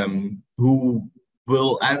 who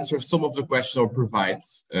will answer some of the questions or provide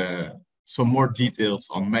some more details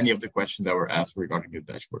on many of the questions that were asked regarding the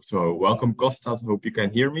dashboard. So welcome, Kostas. Hope you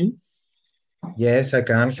can hear me. Yes, I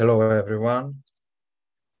can. Hello, everyone.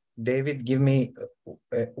 David, give me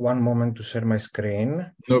one moment to share my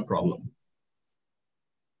screen. No problem.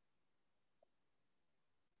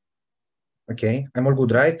 Okay, I'm all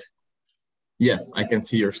good, right? Yes, I can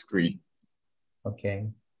see your screen. Okay.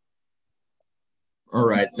 All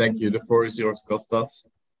right, thank you. The floor is yours, Kostas.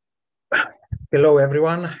 Hello,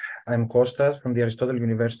 everyone. I'm Kostas from the Aristotle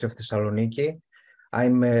University of Thessaloniki.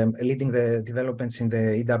 I'm leading the developments in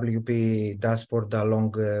the EWP dashboard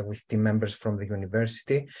along with team members from the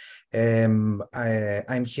university.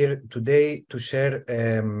 I'm here today to share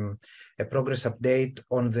a progress update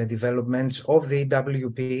on the developments of the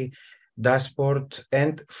EWP dashboard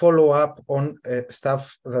and follow up on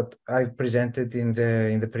stuff that I've presented in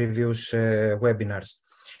the previous webinars.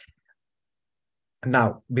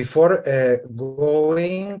 Now, before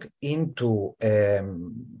going into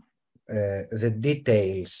the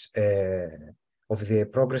details of the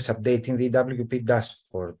progress update in the EWP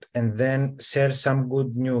dashboard and then share some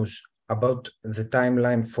good news about the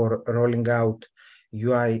timeline for rolling out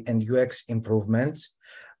UI and UX improvements,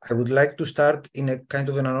 I would like to start in a kind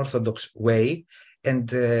of an unorthodox way and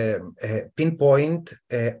pinpoint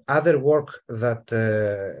other work that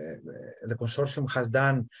the consortium has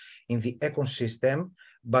done in the ecosystem,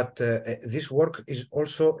 but this work is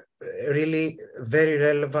also really very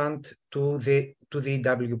relevant to the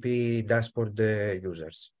EWP dashboard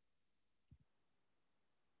users.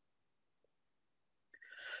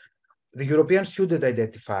 The European Student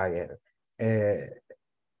Identifier.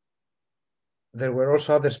 There were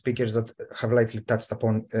also other speakers that have lightly touched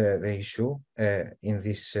upon the issue in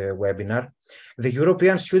this webinar. The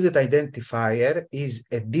European Student Identifier is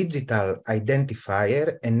a digital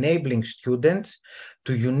identifier enabling students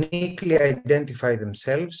to uniquely identify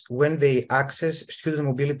themselves when they access student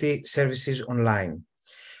mobility services online.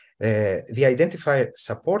 The identifier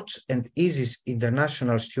supports and eases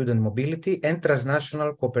international student mobility and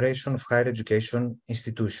transnational cooperation of higher education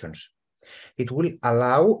institutions. It will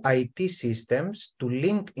allow IT systems to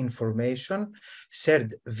link information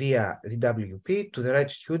shared via the WP to the right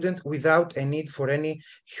student without a need for any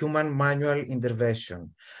human manual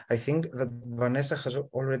intervention. I think that Vanessa has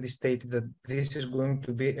already stated that this is going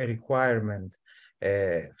to be a requirement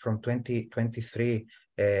from 2023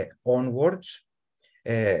 onwards,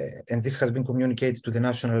 and this has been communicated to the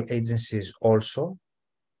national agencies also.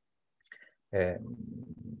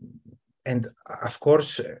 And of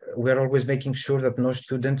course, we're always making sure that no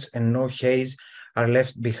students and no haze are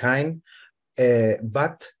left behind.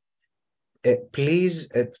 But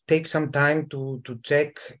please take some time to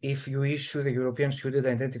check if you issue the European Student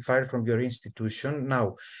Identifier from your institution.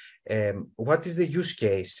 Now, what is the use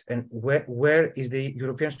case and where is the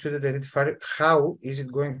European Student Identifier? How is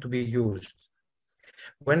it going to be used?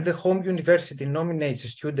 When the home university nominates a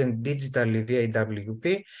student digitally via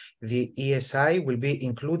EWP, the ESI will be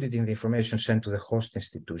included in the information sent to the host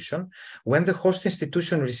institution. When the host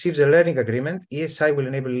institution receives a learning agreement, ESI will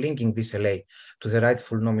enable linking this LA to the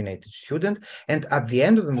rightful nominated student. And at the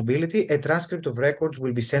end of the mobility, a transcript of records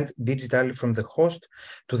will be sent digitally from the host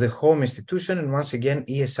to the home institution. And once again,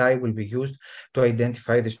 ESI will be used to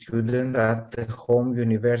identify the student at the home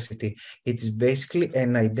university. It's basically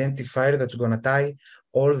an identifier that's going to tie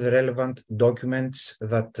all the relevant documents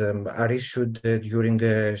that are issued during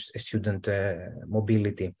student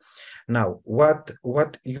mobility. Now, what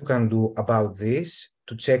you can do about this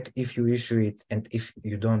to check if you issue it and if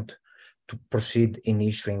you don't, to proceed in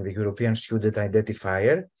issuing the European Student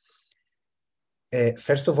Identifier.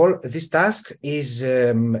 First of all, this task is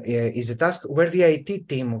a task where the IT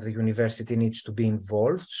team of the university needs to be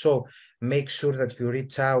involved. So make sure that you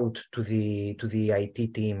reach out to the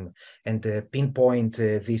IT team and pinpoint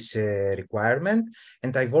this requirement.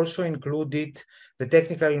 And I've also included the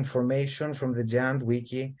technical information from the Ghent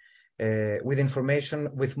wiki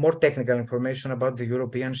with more technical information about the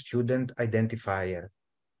European Student Identifier.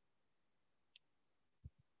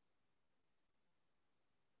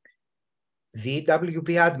 The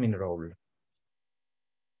EWP admin role.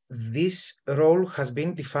 This role has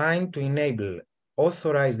been defined to enable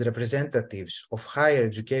authorized representatives of higher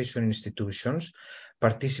education institutions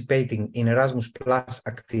participating in Erasmus Plus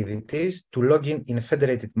activities to log in a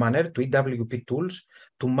federated manner to EWP tools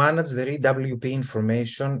to manage their EWP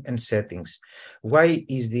information and settings. Why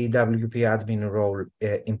is the EWP admin role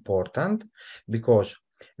important? Because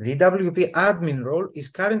the EWP admin role is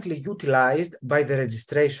currently utilized by the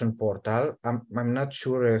registration portal. I'm not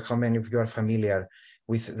sure how many of you are familiar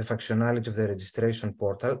with the functionality of the registration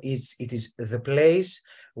portal. It is the place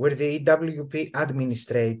where the EWP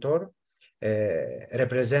administrator,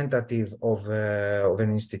 representative of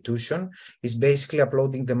an institution, is basically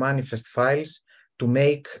uploading the manifest files to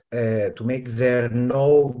make their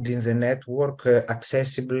node in the network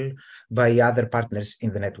accessible by other partners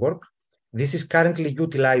in the network. This is currently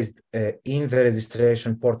utilized in the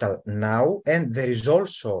registration portal now, and there is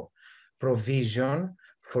also provision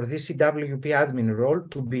for this EWP admin role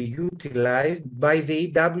to be utilized by the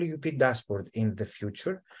EWP dashboard in the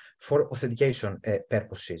future for authentication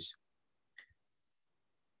purposes.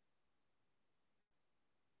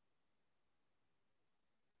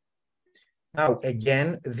 Now,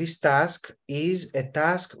 again, this task is a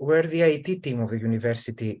task where the IT team of the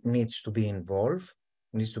university needs to be involved.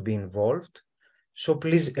 So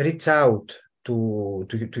please reach out to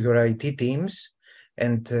your IT teams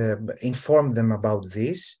and inform them about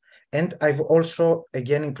this. And I've also,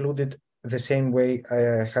 again, included the same way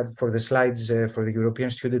I had for the slides for the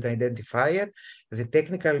European Student Identifier, the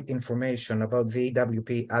technical information about the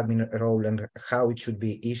EWP admin role and how it should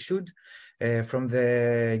be issued from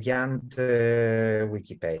the Ghent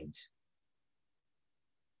wiki page.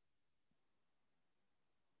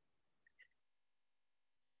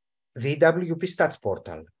 The EWP stats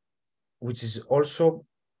portal, which is also,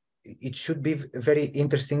 it should be very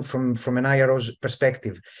interesting from an IRO's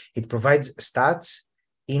perspective. It provides stats,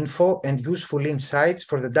 info, and useful insights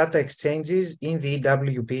for the data exchanges in the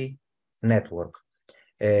EWP network.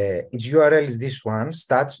 Its URL is this one,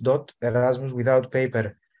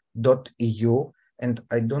 stats.erasmuswithoutpaper.eu, and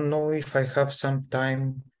I don't know if I have some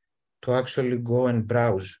time to actually go and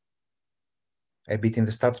browse a bit in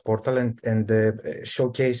the stats portal and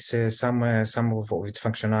showcase some of its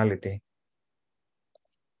functionality.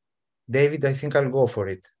 David, I think I'll go for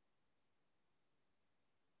it.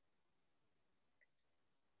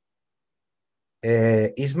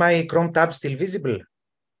 Is my Chrome tab still visible?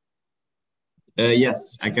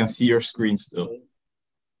 Yes, I can see your screen still.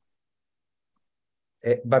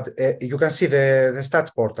 But you can see the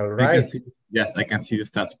stats portal, right? Yes, I can see the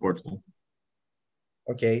stats portal.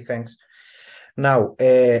 Okay, thanks. Now,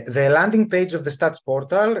 the landing page of the stats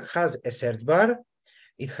portal has a search bar.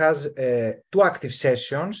 It has two active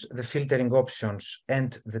sessions, the filtering options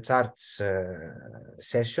and the charts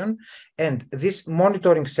session. And this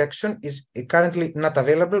monitoring section is currently not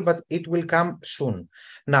available, but it will come soon.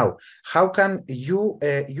 Now, how can you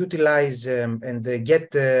utilize and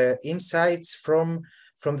get insights from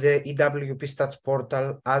the EWP stats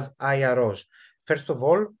portal as IROs? First of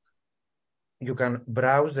all, you can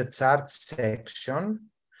browse the charts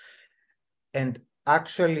section and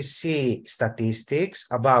actually see statistics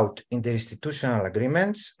about interinstitutional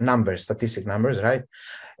agreements, statistic numbers, right?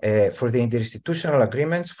 For the interinstitutional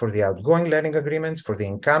agreements, for the outgoing learning agreements, for the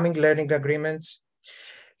incoming learning agreements.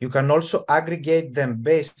 You can also aggregate them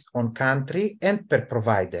based on country and per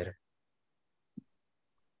provider.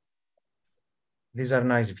 These are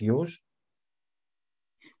nice views.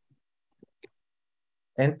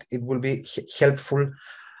 And it will be helpful,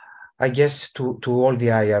 I guess, to all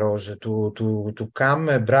the IROs to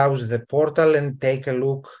come browse the portal and take a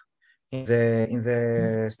look in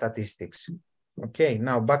the statistics. Okay,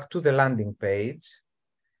 now back to the landing page.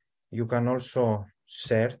 You can also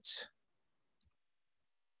search.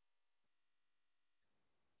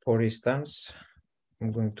 For instance,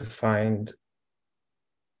 I'm going to find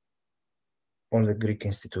all the Greek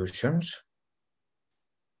institutions.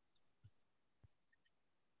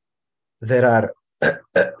 There are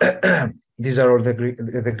these are all the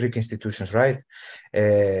Greek institutions, right?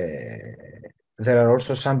 There are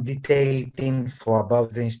also some detailed info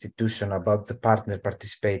about the institution, about the partner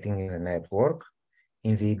participating in the network,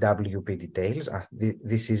 in the EWP details.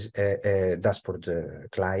 This is a dashboard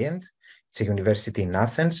client. It's a university in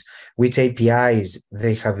Athens. Which APIs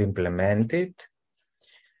they have implemented.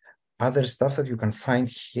 Other stuff that you can find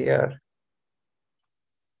here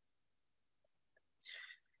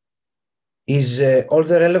is all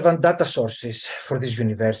the relevant data sources for this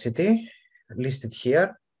university listed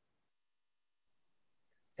here.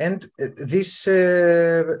 And this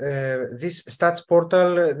stats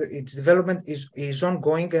portal, its development is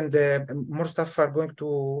ongoing, and more stuff are going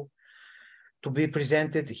to be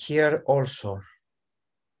presented here also.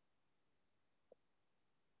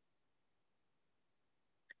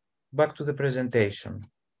 Back to the presentation.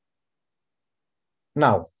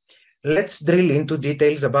 Now, let's drill into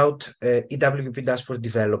details about EWP dashboard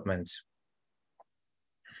developments.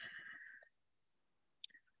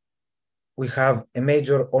 We have a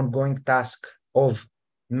major ongoing task of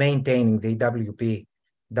maintaining the EWP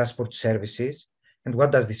dashboard services. And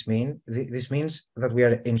what does this mean? This means that we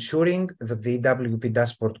are ensuring that the EWP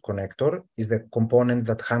dashboard connector is the component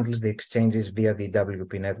that handles the exchanges via the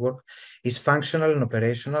EWP network, is functional and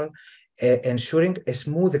operational, ensuring a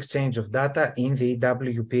smooth exchange of data in the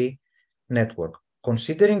EWP network.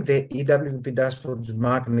 Considering the EWP dashboard's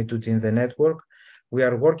magnitude in the network, we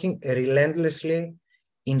are working relentlessly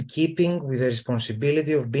in keeping with the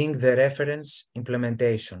responsibility of being the reference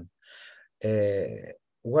implementation.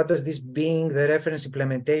 What does this being the reference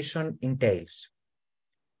implementation entails?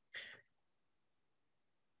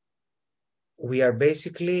 We are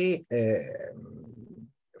basically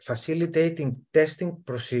facilitating testing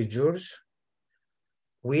procedures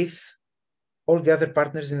with all the other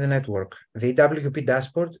partners in the network. The EWP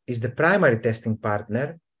Dashboard is the primary testing partner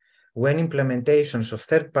when implementations of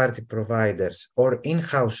third-party providers or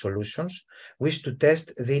in-house solutions wish to test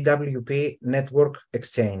the EWP network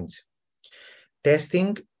exchange.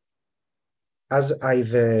 Testing, as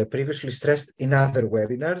I've previously stressed in other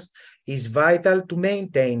webinars, is vital to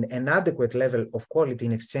maintain an adequate level of quality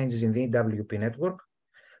in exchanges in the EWP network,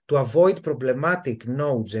 to avoid problematic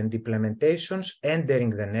nodes and implementations entering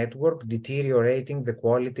the network, deteriorating the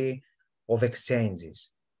quality of exchanges.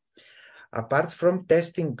 Apart from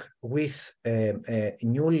testing with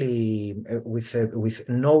with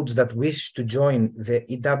nodes that wish to join the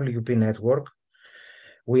EWP network,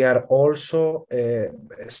 we are also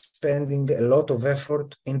spending a lot of effort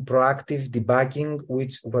in proactive debugging,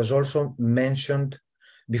 which was also mentioned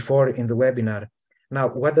before in the webinar. Now,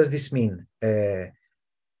 what does this mean?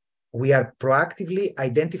 We are proactively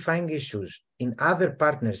identifying issues in other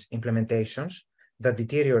partners' implementations that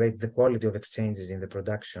deteriorate the quality of exchanges in the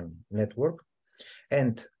production network.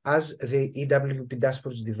 And as the EWP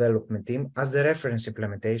Dashboard's development team, as the reference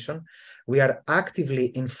implementation, we are actively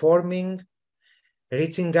informing,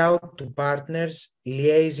 reaching out to partners,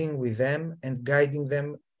 liaising with them and guiding them,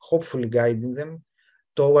 hopefully guiding them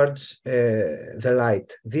towards the light.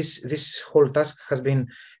 This whole task has been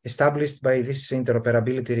established by this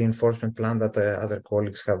interoperability reinforcement plan that other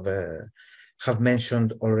colleagues have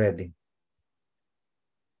mentioned already.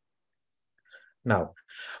 Now,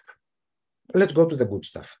 let's go to the good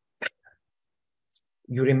stuff.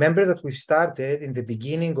 You remember that we started in the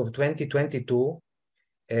beginning of 2022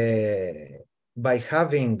 by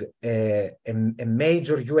having a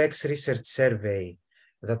major UX research survey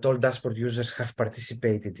that all dashboard users have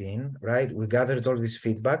participated in, right? We gathered all this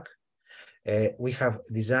feedback. We have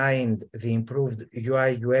designed the improved UI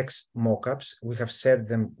UX mockups. We have shared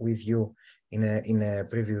them with you in a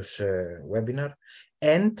previous webinar.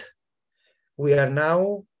 And we are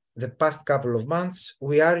now, the past couple of months,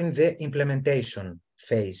 we are in the implementation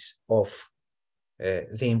phase of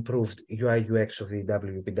the improved UI UX of the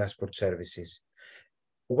EWP Dashboard services.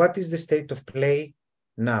 What is the state of play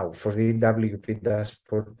now for the EWP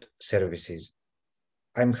Dashboard services?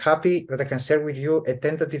 I'm happy that I can share with you a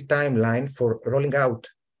tentative timeline for rolling out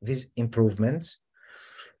these improvements.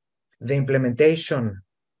 The implementation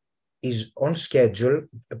is on schedule.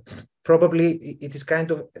 Probably it is kind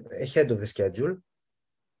of ahead of the schedule.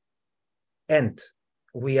 And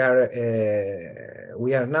we are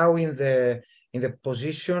now in the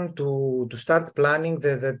position to start planning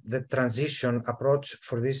the transition approach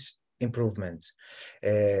for these improvements.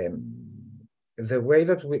 The way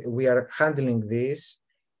that we are handling this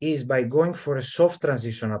is by going for a soft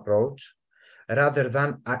transition approach rather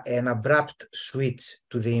than an abrupt switch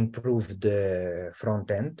to the improved front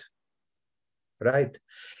end, right?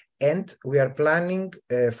 And we are planning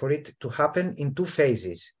for it to happen in two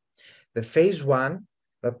phases. The phase one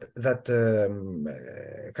that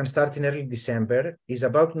can start in early December is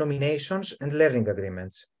about nominations and learning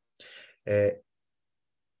agreements.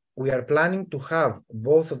 We are planning to have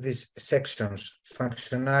both of these sections,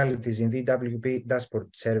 functionalities in the EWP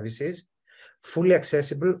Dashboard services, fully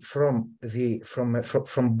accessible from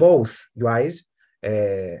both UIs,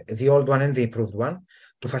 the old one and the improved one,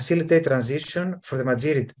 to facilitate transition for the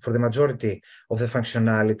majority of the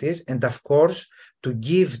functionalities, and of course to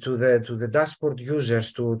give to the dashboard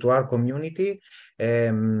users, to our community,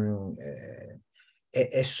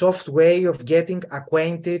 a soft way of getting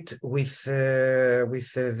acquainted with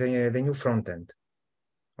the new front end.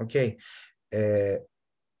 Okay,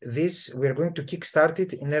 this we are going to kickstart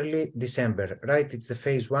it in early December, right? It's the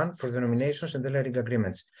phase one for the nominations and the learning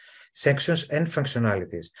agreements, sections and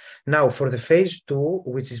functionalities. Now for the phase two,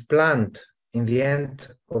 which is planned in the end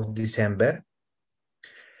of December,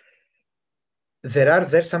 there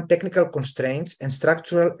are some technical constraints and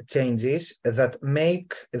structural changes that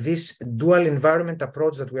make this dual environment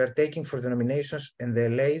approach that we are taking for the nominations and the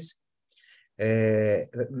Leys,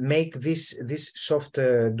 make this soft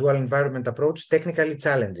dual environment approach technically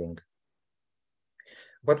challenging.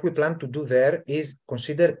 What we plan to do there is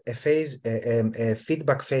consider a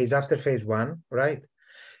feedback phase after phase one, right?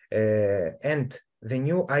 And the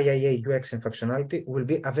new IIA UX and functionality will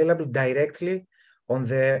be available directly on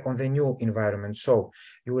the new environment. So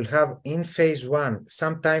you will have in phase one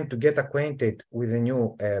some time to get acquainted with the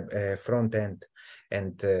new front end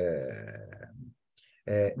and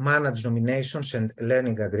manage nominations and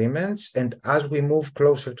learning agreements. And as we move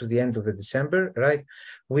closer to the end of the December, right,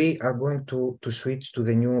 we are going to switch to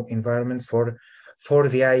the new environment for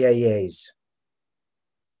the IIAs.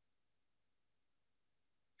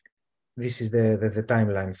 This is the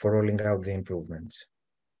timeline for rolling out the improvements.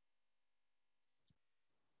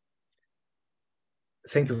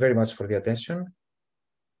 thank you very much for the attention.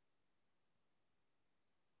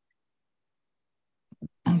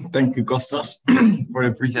 Thank you, Kostas, for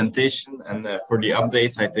the presentation and for the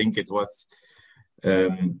updates. I think it was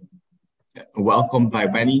welcomed by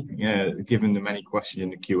many, given the many questions in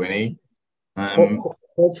the Q&A.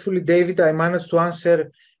 Hopefully, David, I managed to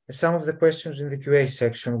answer some of the questions in the QA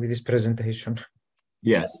section with this presentation.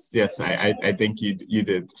 Yes, I think you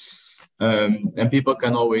did. And people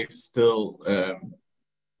can always still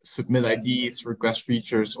submit IDs, request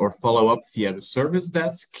features, or follow up via the service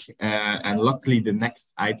desk. And luckily, the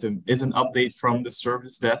next item is an update from the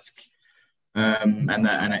service desk. And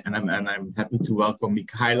I'm happy to welcome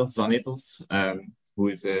Michalis Zannetos, who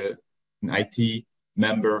is an IT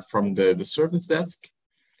member from the service desk,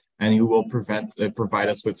 and he will provide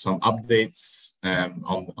us with some updates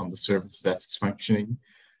on the service desk's functioning.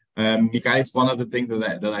 Michalis, one of the things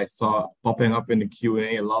that I saw popping up in the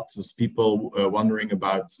Q&A a lot was people wondering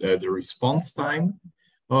about the response time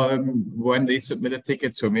when they submit a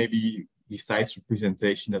ticket. So maybe besides the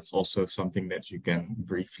presentation, that's also something that you can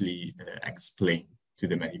briefly explain to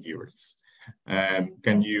the many viewers.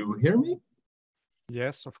 Can you hear me?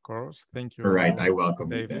 Yes, of course. Thank you. All right, I welcome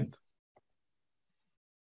David.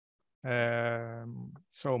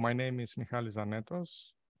 So my name is Michalis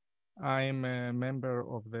Zannetos. I'm a member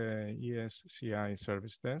of the ESCI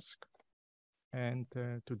service desk, and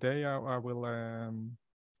today I will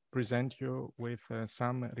present you with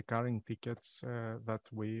some recurring tickets that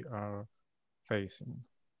we are facing.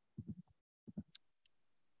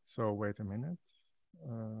 So wait a minute.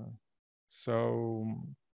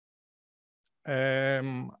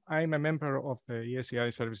 I'm a member of the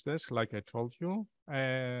ESCI service desk, like I told you.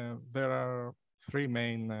 There are three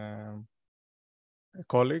main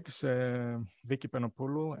colleagues, Vicky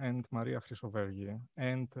Penopoulou and Maria Chrysovergie,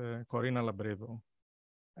 and Corina Labredo.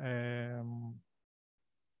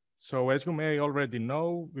 So as you may already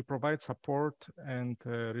know, we provide support and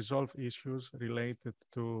resolve issues related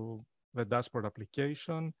to the dashboard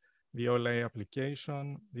application, the OLA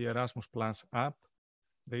application, the Erasmus Plus app,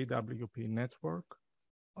 the EWP network,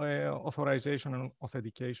 authorization and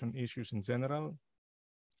authentication issues in general,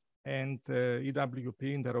 and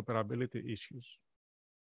EWP interoperability issues.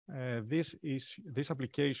 These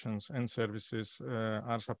applications and services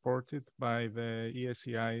are supported by the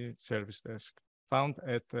ESCI service desk, found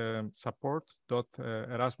at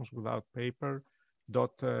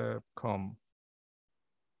support.erasmuswithoutpaper.com.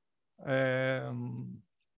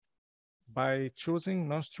 By choosing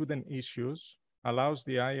non-student issues, allows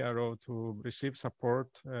the IRO to receive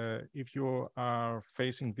support if you are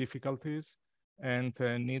facing difficulties and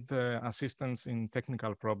need assistance in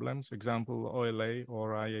technical problems, example, OLA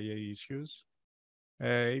or IAA issues.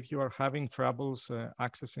 If you are having troubles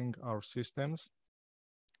accessing our systems,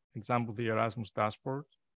 example, the Erasmus Dashboard.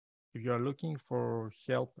 If you are looking for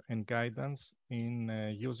help and guidance in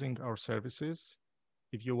using our services,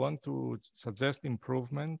 if you want to suggest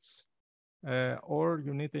improvements, or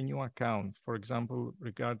you need a new account, for example,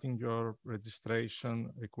 regarding your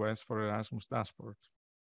registration request for Erasmus Dashboard.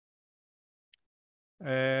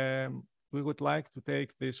 We would like to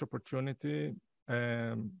take this opportunity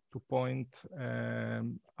to point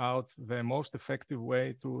out the most effective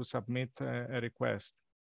way to submit a request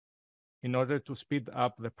in order to speed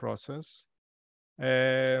up the process.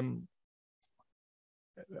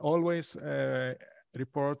 Always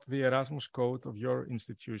report the Erasmus code of your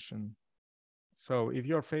institution. So if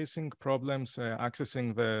you're facing problems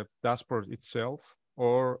accessing the dashboard itself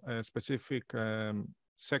or specific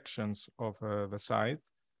sections of the site.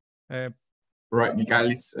 Right,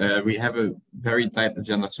 Michalis, we have a very tight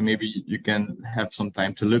agenda, so maybe you can have some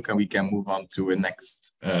time to look and we can move on to a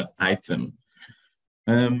next item.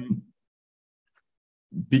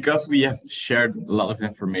 Because we have shared a lot of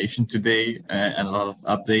information today and a lot of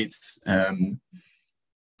updates, and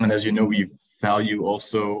as you know, we value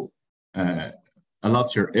also a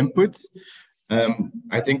lot your input.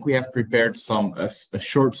 I think we have prepared a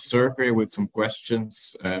short survey with some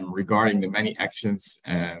questions regarding the many actions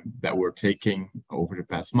that we're taking over the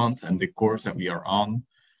past month and the course that we are on,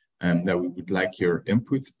 that we would like your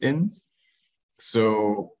input in.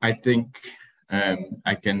 So I think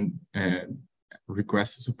I can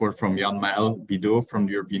request support from Yann-Mael Bideau from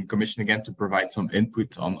the European Commission again to provide some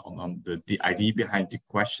input on the idea behind the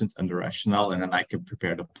questions and the rationale, and then I can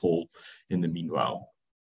prepare the poll in the meanwhile.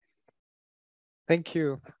 Thank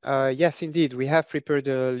you. Yes, indeed, we have prepared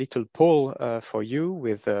a little poll for you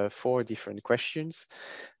with 4 different questions.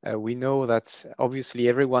 We know that obviously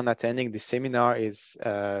everyone attending the seminar is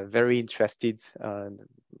very interested in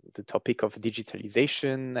the topic of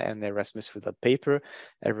digitalization and Erasmus without paper.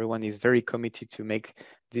 Everyone is very committed to make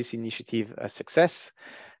this initiative a success.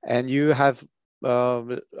 And you have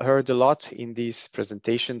heard a lot in this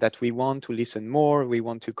presentation that we want to listen more, we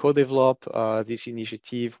want to co-develop this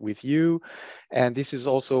initiative with you. And this is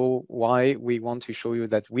also why we want to show you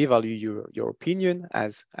that we value your opinion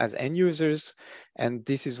as end users. And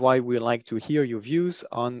this is why we like to hear your views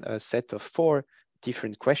on a set of 4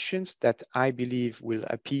 different questions that I believe will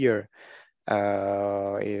appear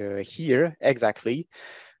here exactly.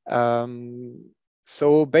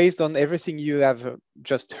 So based on everything you have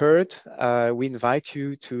just heard, we invite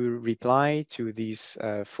you to reply to these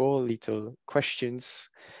 4 little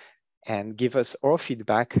questions and give us our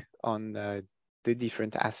feedback on the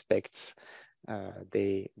different aspects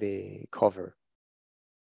they cover.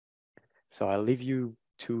 So I'll leave you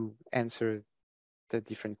to answer the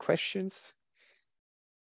different questions.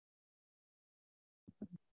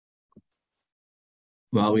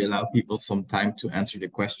 While we allow people some time to answer the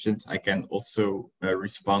questions, I can also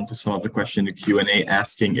respond to some of the questions in the Q&A,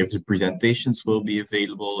 asking if the presentations will be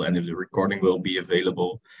available and if the recording will be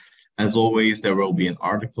available. As always, there will be an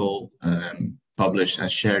article published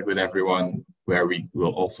and shared with everyone where we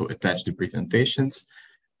will also attach the presentations.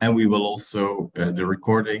 And we will also, the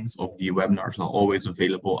recordings of the webinars are always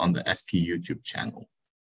available on the ESCI YouTube channel.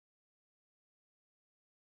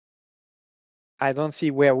 I don't see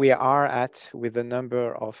where we are at with the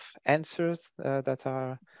number of answers that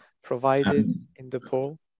are provided in the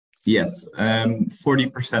poll. Yes,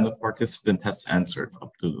 40% of participants has answered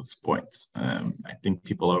up to this point. I think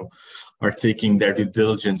people are taking their due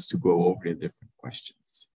diligence to go over the different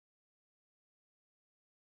questions.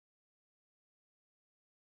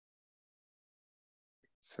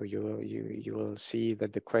 So you will see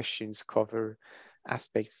that the questions cover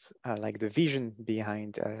aspects like the vision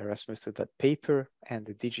behind Erasmus without paper and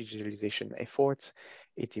the digitalization efforts.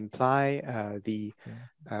 It imply the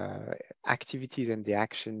activities and the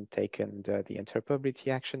action taken, the interoperability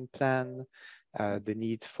action plan, the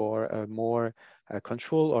need for a more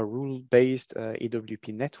control or rule-based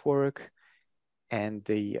EWP network, and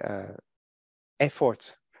the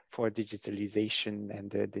effort for digitalization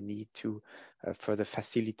and the need to further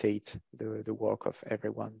facilitate the work of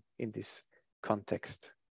everyone in this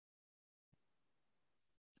context.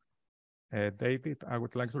 David, I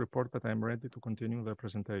would like to report that I'm ready to continue the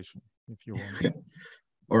presentation if you want.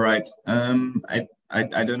 All right.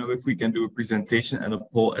 I don't know if we can do a presentation and a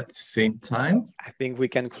poll at the same time. I think we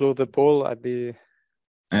can close the poll at the...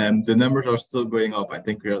 The numbers are still going up. I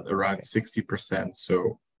think we're at around 60%.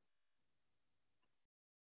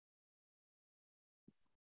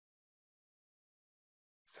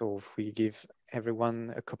 So if we give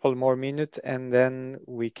everyone a couple more minutes and then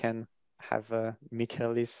we can have a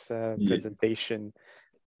Michalis presentation.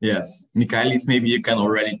 Yes, Michalis, maybe you can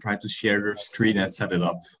already try to share your screen and set it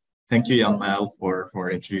up. Thank you, Yann-Mael, for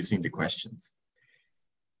introducing the questions.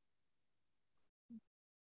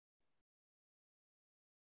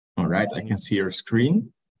 All right, I can see your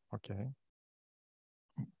screen. Okay.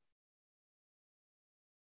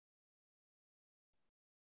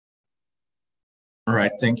 All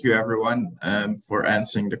right, thank you everyone for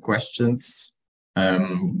answering the questions.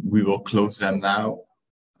 We will close them now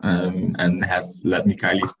and let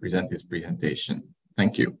Michalis present his presentation.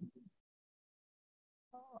 Thank you.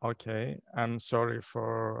 Okay, I'm sorry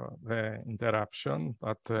for the interruption,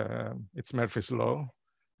 but it's Murphy's Law.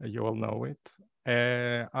 You all know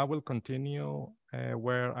it. I will continue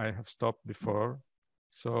where I have stopped before.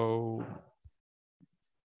 So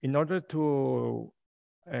in order to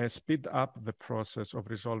speed up the process of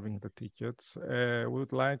resolving the tickets, we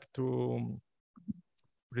would like to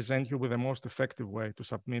present you with the most effective way to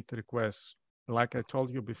submit requests. Like I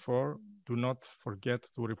told you before, do not forget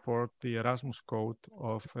to report the Erasmus code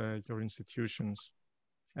of your institutions.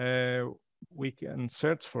 We can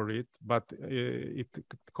search for it, but it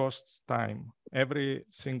costs time. Every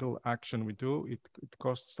single action we do, it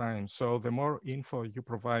costs time. So the more info you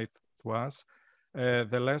provide to us,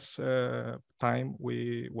 the less time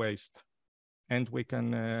we waste, and we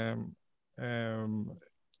can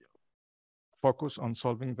focus on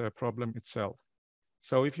solving the problem itself.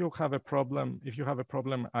 So if you have a problem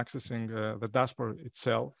accessing the dashboard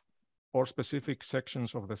itself or specific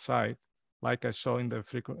sections of the site, like I saw in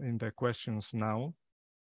the questions now,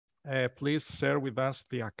 please share with us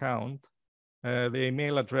the account, the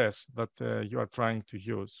email address that you are trying to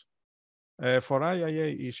use. For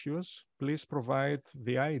IIA issues, please provide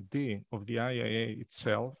the ID of the IIA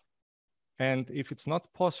itself. And if it's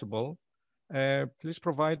not possible, please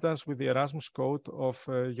provide us with the Erasmus code of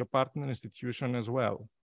your partner institution as well.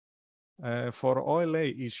 For OLA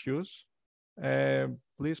issues,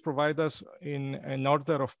 please provide us in an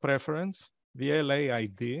order of preference, the LA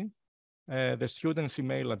ID, the student's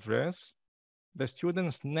email address, the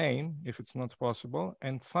student's name, if it's not possible,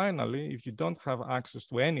 and finally, if you don't have access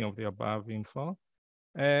to any of the above info,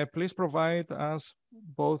 please provide us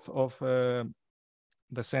both of the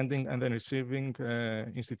sending and the receiving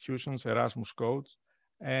institutions' Erasmus codes,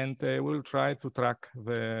 and we'll try to track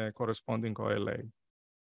the corresponding OLA.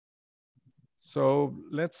 So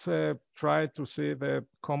let's try to see the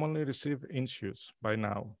commonly received issues by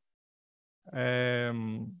now.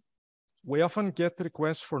 We often get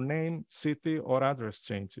requests for name, city, or address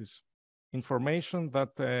changes, information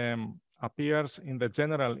that appears in the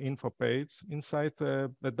general info page inside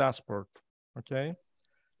the dashboard, okay?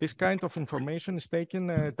 This kind of information is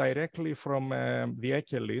taken directly from the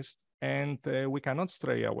ESCI list, and we cannot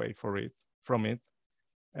stray away from it.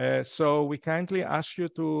 So we kindly ask you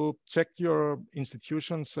to check your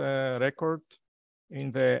institution's record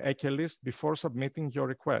in the ESCI list before submitting your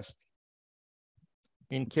request.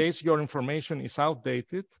 In case your information is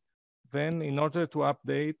outdated, then in order to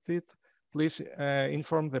update it, please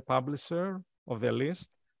inform the publisher of the list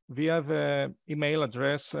via the email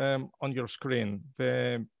address on your screen,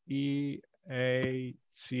 the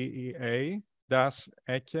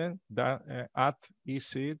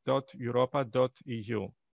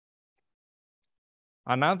EACE-ECE@ec.europa.eu.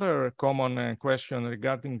 Another common question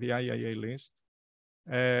regarding the IIA list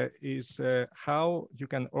is how you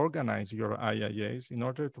can organize your IIAs in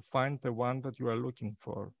order to find the one that you are looking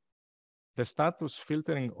for. The status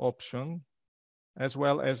filtering option, as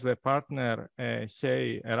well as the partner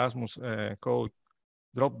Hey Erasmus code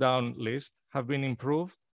drop-down list, have been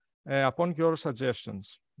improved upon your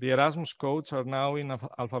suggestions. The Erasmus codes are now in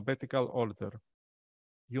alphabetical order.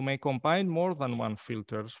 You may combine more than one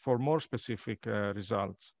filters for more specific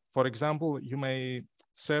results. For example, you may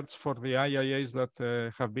search for the IIAs that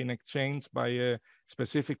have been exchanged by a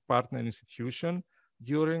specific partner institution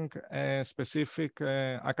during a specific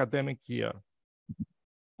academic year.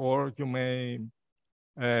 Or you may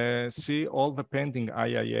see all the pending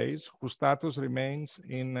IIAs whose status remains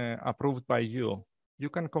in approved by you. You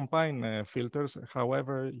can combine filters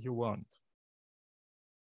however you want.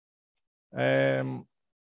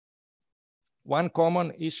 One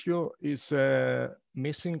common issue is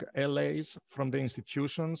missing LAs from the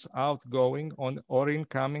institution's outgoing or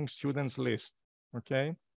incoming students list,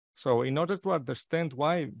 okay? So in order to understand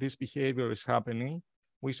why this behavior is happening,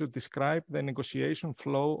 we should describe the negotiation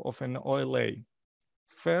flow of an OLA.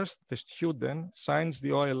 First, the student signs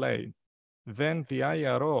the OLA. Then the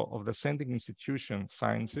IRO of the sending institution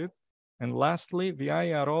signs it. And lastly, the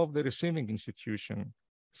IRO of the receiving institution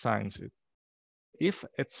signs it. If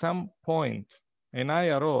at some point an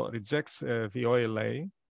IRO rejects the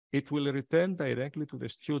OLA, it will return directly to the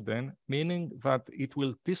student, meaning that it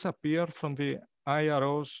will disappear from the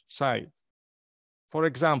IRO's side. For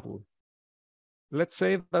example, let's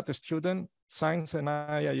say that a student signs an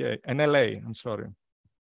LA, I'm sorry.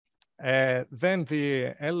 Then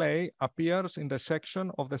the LA appears in the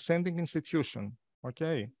section of the sending institution,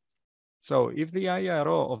 okay? So if the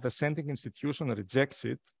IRO of the sending institution rejects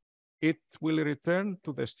it, it will return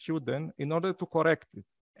to the student in order to correct it.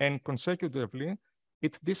 And consecutively,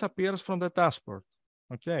 it disappears from the dashboard,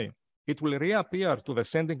 okay? It will reappear to the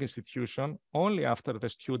sending institution only after the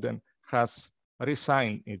student has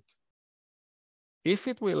re-signed it. If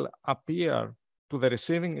it will appear to the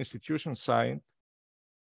receiving institution side,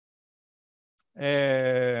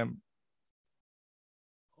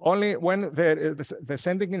 only when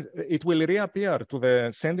it will reappear to the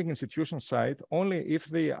sending institution side only if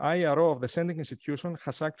the IRO of the sending institution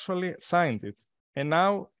has actually signed it. And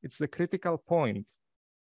now it's the critical point.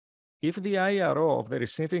 If the IRO of the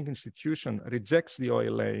receiving institution rejects the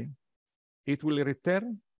OLA, it will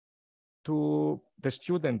return to the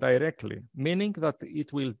student directly, meaning that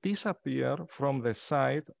it will disappear from the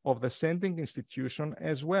side of the sending institution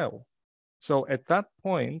as well. So at that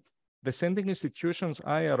point, the sending institution's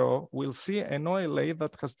IRO will see an OLA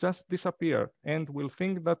that has just disappeared and will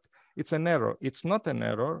think that it's an error. It's not an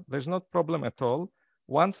error. There's no problem at all.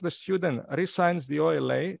 Once the student resigns the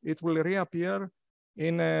OLA, it will reappear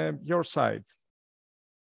in your side.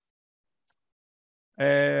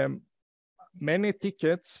 Many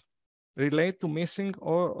tickets relate to missing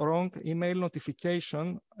or wrong email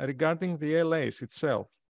notification regarding the LAs itself.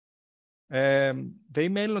 the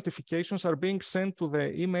email notifications are being sent to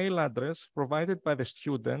the email address provided by the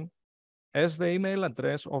student as the email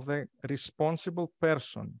address of the responsible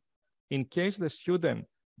person. In case the student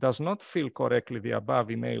does not fill correctly the above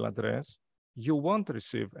email address, you won't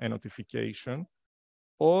receive a notification,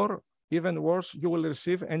 or even worse, you will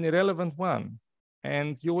receive an irrelevant one.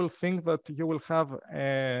 And you will think that you will have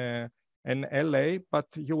an LA, but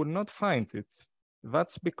you will not find it.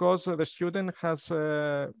 That's because the student has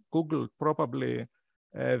Googled probably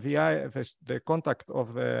the contact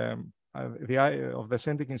of the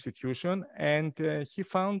sending institution, and he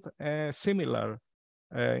found a similar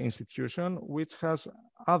institution which has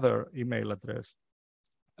other email address.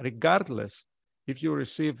 Regardless if you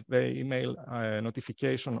receive the email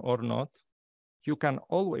notification or not, you can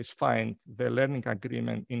always find the learning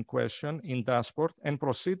agreement in question in Dashboard and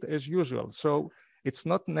proceed as usual. So it's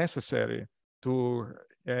not necessary to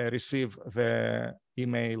receive the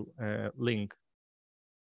email link.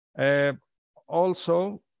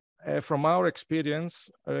 Also, from our experience,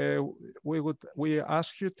 we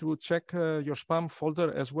ask you to check your spam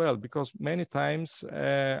folder as well, because many times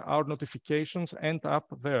our notifications end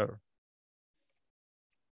up there.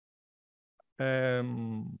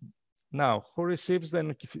 Now, who receives the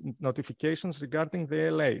notifications regarding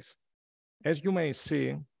the LAs? As you may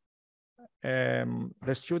see,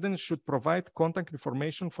 the student should provide contact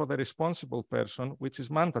information for the responsible person, which is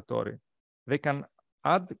mandatory. They can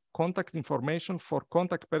add contact information for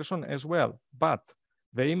contact person as well, but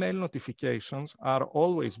the email notifications are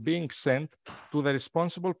always being sent to the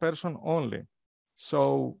responsible person only.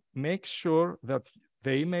 So make sure that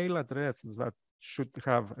the email address that should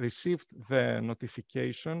have received the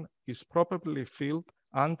notification is properly filled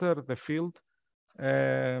under the field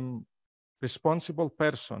responsible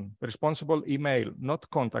person, responsible email, not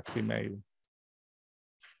contact email.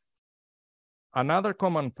 Another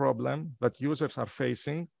common problem that users are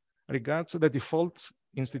facing regards the default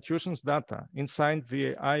institution's data inside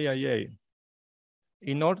the IIA.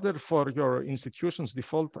 In order for your institution's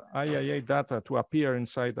default IIA data to appear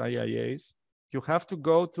inside IIAs, you have to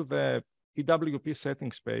go to the EWP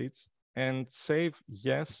settings page and save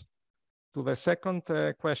yes to the second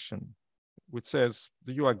question, which says,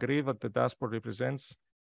 do you agree that the dashboard represents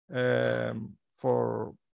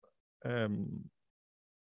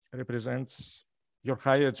represents your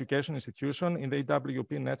higher education institution in the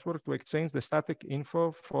EWP network to exchange the static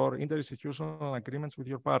info for interinstitutional agreements with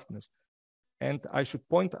your partners? And I should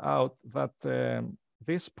point out that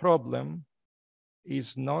this problem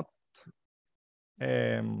is not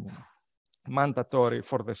mandatory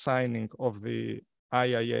for the signing of the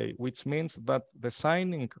IIA, which means that the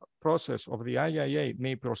signing process of the IIA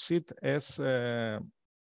may proceed as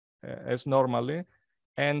normally,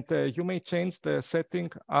 and you may change the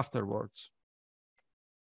setting afterwards.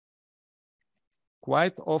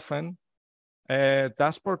 Quite often,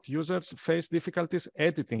 dashboard users face difficulties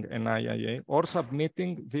editing an IIA or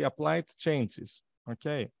submitting the applied changes.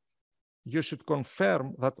 Okay, you should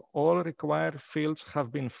confirm that all required fields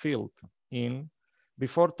have been filled in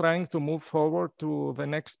before trying to move forward to the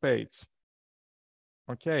next page.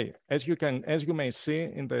 Okay, as you may see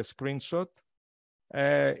in the screenshot,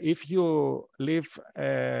 if you leave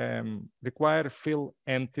required field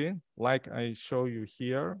empty, like I show you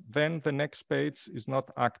here, then the next page is not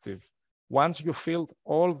active. Once you filled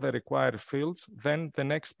all the required fields, then the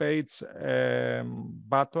next page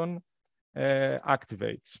button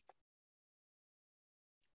activates.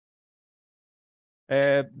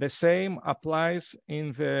 The same applies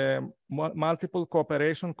in the multiple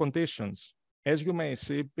cooperation conditions. As you may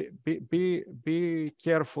see, be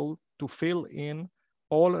careful to fill in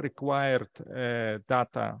all required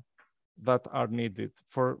data that are needed.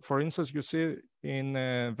 For instance, you see in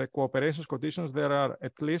the cooperation conditions, there are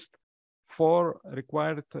at least 4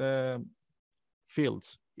 required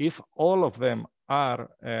fields. If all of them are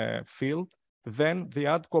filled, then the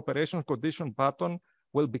add cooperation condition button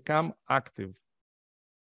will become active.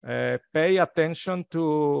 Pay attention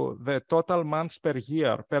to the total months per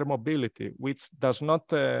year per mobility, which does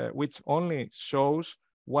not, which only shows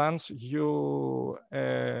once you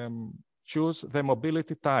choose the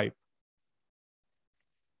mobility type.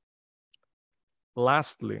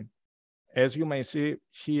 Lastly, as you may see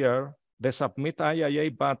here, the Submit IIA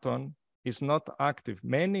button is not active.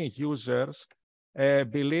 Many users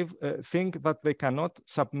think that they cannot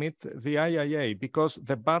submit the IIA because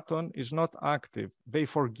the button is not active. They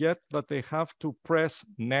forget that they have to press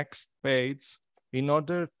next page in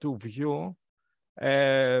order to view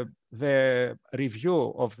the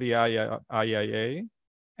review of the IIA,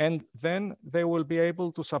 and then they will be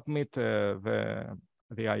able to submit the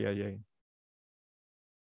IIA.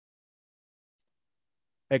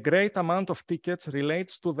 a great amount of tickets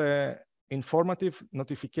relates to the informative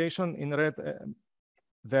notification in red.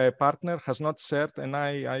 The partner has not shared an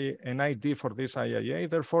ID for this IIA,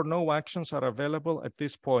 therefore no actions are available at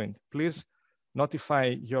this point. Please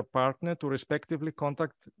notify your partner to respectively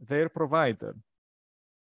contact their provider.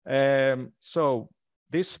 So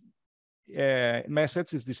this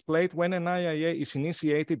message is displayed when an IIA is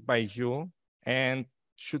initiated by you and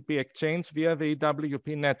should be exchanged via the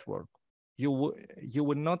EWP network. You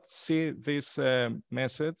will not see this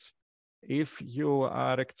message if you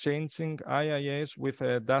are exchanging IIAs with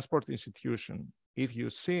a dashboard institution. If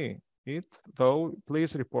you see it, though,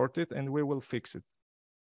 please report it and we will fix it.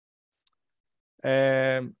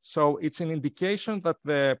 So it's an indication that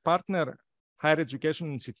the partner higher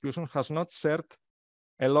education institution has not shared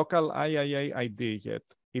a local IIA ID yet.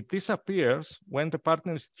 It disappears when the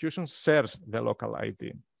partner institution shares the local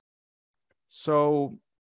ID. So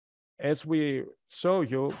as we show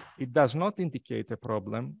you, it does not indicate a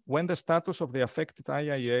problem when the status of the affected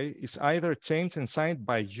IIA is either changed and signed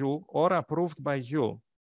by you or approved by you,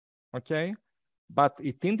 okay? But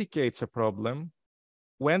it indicates a problem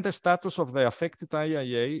when the status of the affected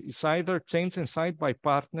IIA is either changed and signed by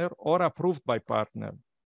partner or approved by partner.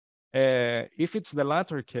 If it's the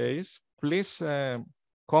latter case, please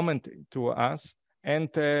comment to us and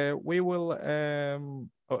we will,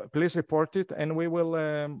 please report it and we will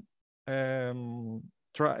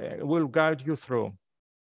we'll guide you through.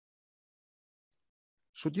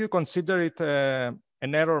 Should you consider it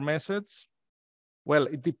an error message? Well,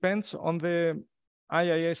 it depends on the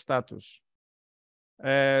IIA status.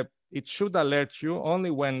 It should alert you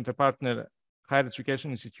only when the partner higher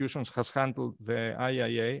education institutions has handled the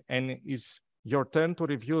IIA and it's your turn to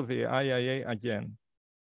review the IIA again.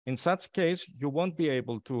 In such case, you won't be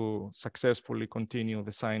able to successfully continue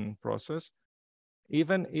the sign process,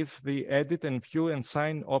 even if the edit and view and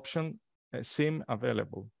sign option seem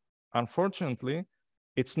available. Unfortunately,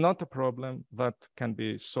 it's not a problem that can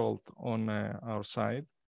be solved on our side.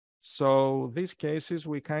 So these cases,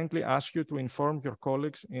 we kindly ask you to inform your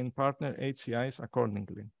colleagues in partner HCIs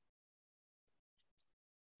accordingly.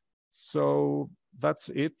 So that's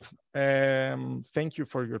it. Thank you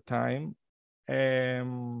for your time.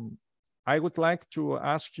 I would like to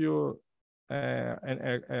ask you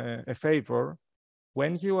a favor.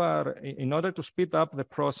 When you are, in order to speed up the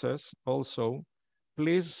process also,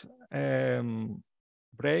 please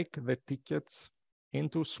break the tickets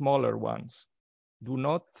into smaller ones. Do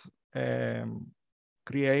not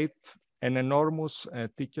create an enormous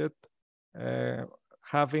ticket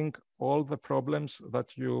having all the problems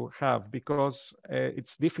that you have because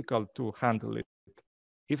it's difficult to handle it.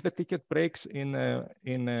 If the ticket breaks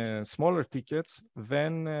in smaller tickets,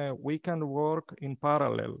 then we can work in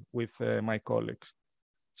parallel with my colleagues.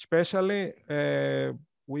 Especially,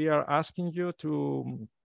 we are asking you to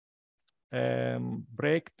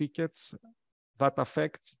break tickets that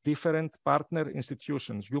affect different partner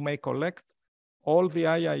institutions. You may collect all the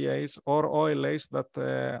IIAs or OLAs that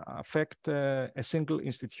affect a single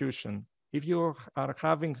institution. If you are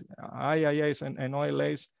having IIAs and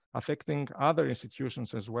OLAs affecting other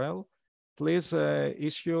institutions as well, please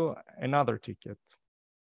issue another ticket.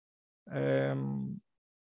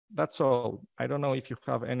 That's all. I don't know if you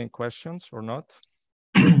have any questions or not.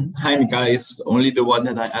 Hi, guys. Only the one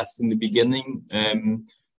that I asked in the beginning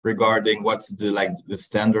regarding what's the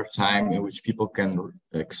standard time in which people can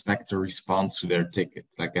expect a response to their ticket,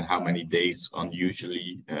 like in how many days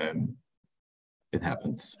usually it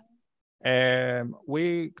happens.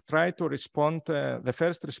 We try to respond, the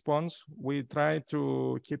first response, we try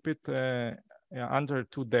to keep it under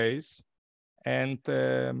 2 days. And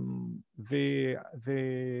the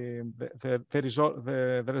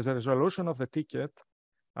resolution of the ticket,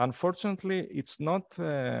 unfortunately, it's not,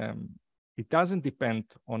 it doesn't depend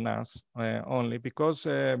on us only because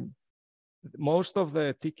most of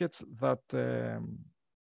the tickets that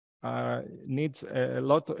needs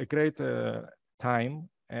a great time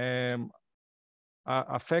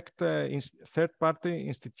affect third-party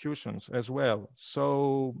institutions as well.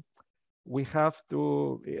 So we have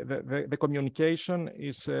to, the communication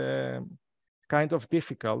is kind of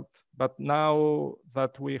difficult, but now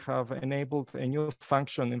that we have enabled a new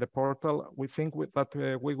function in the portal, we think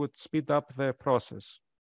that we would speed up the process.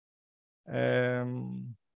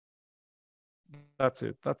 That's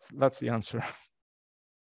it, that's the answer.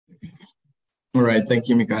 All right, thank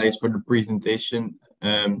you, Michalis, for the presentation.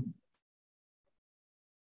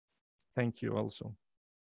 Thank you also.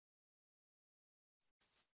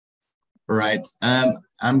 Right,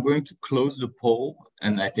 I'm going to close the poll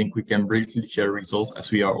and I think we can briefly share results as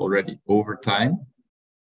we are already over time.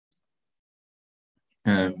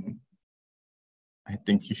 I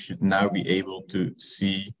think you should now be able to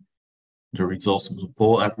see the results of the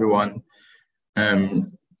poll, everyone.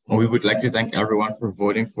 We would like to thank everyone for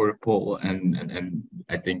voting for the poll, and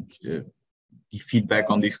I think the feedback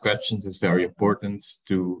on these questions is very important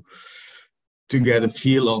to get a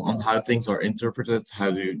feel on how things are interpreted,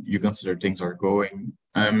 how do you consider things are going.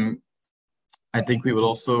 I think we will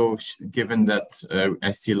also, given that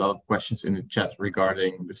I see a lot of questions in the chat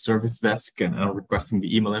regarding the service desk and requesting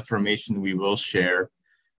the email information, we will share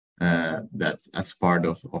that as part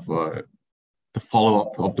of the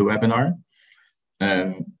follow-up of the webinar.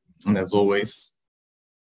 And as always,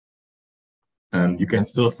 you can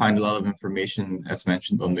still find a lot of information, as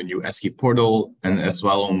mentioned, on the new ESCI portal, and as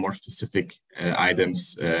well on more specific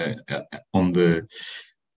items on the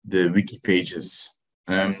wiki pages.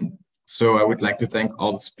 So I would like to thank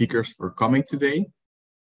all the speakers for coming today.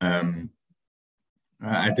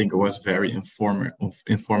 I think it was a very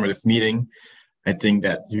informative meeting. I think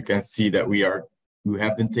that you can see that we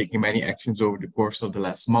have been taking many actions over the course of the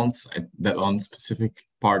last months, that on specific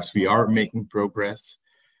parts we are making progress.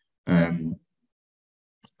 And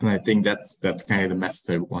I think that's kind of the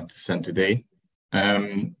message I want to send today.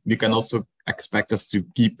 You can also expect us to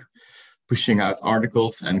keep pushing out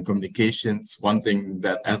articles and communications. One thing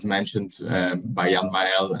that, as mentioned by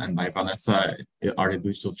Yann-Mael and by Vanessa, are the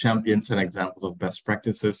digital champions and examples of best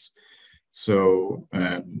practices. So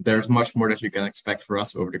there's much more that you can expect for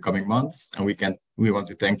us over the coming months, and we want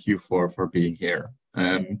to thank you for being here.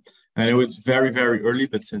 I know it's very, very early,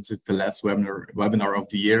 but since it's the last webinar of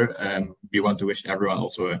the year, we want to wish everyone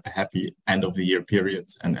also a happy end of the year period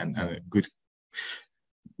and a good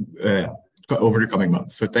over the coming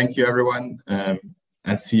months. So thank you, everyone,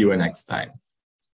 and see you next time.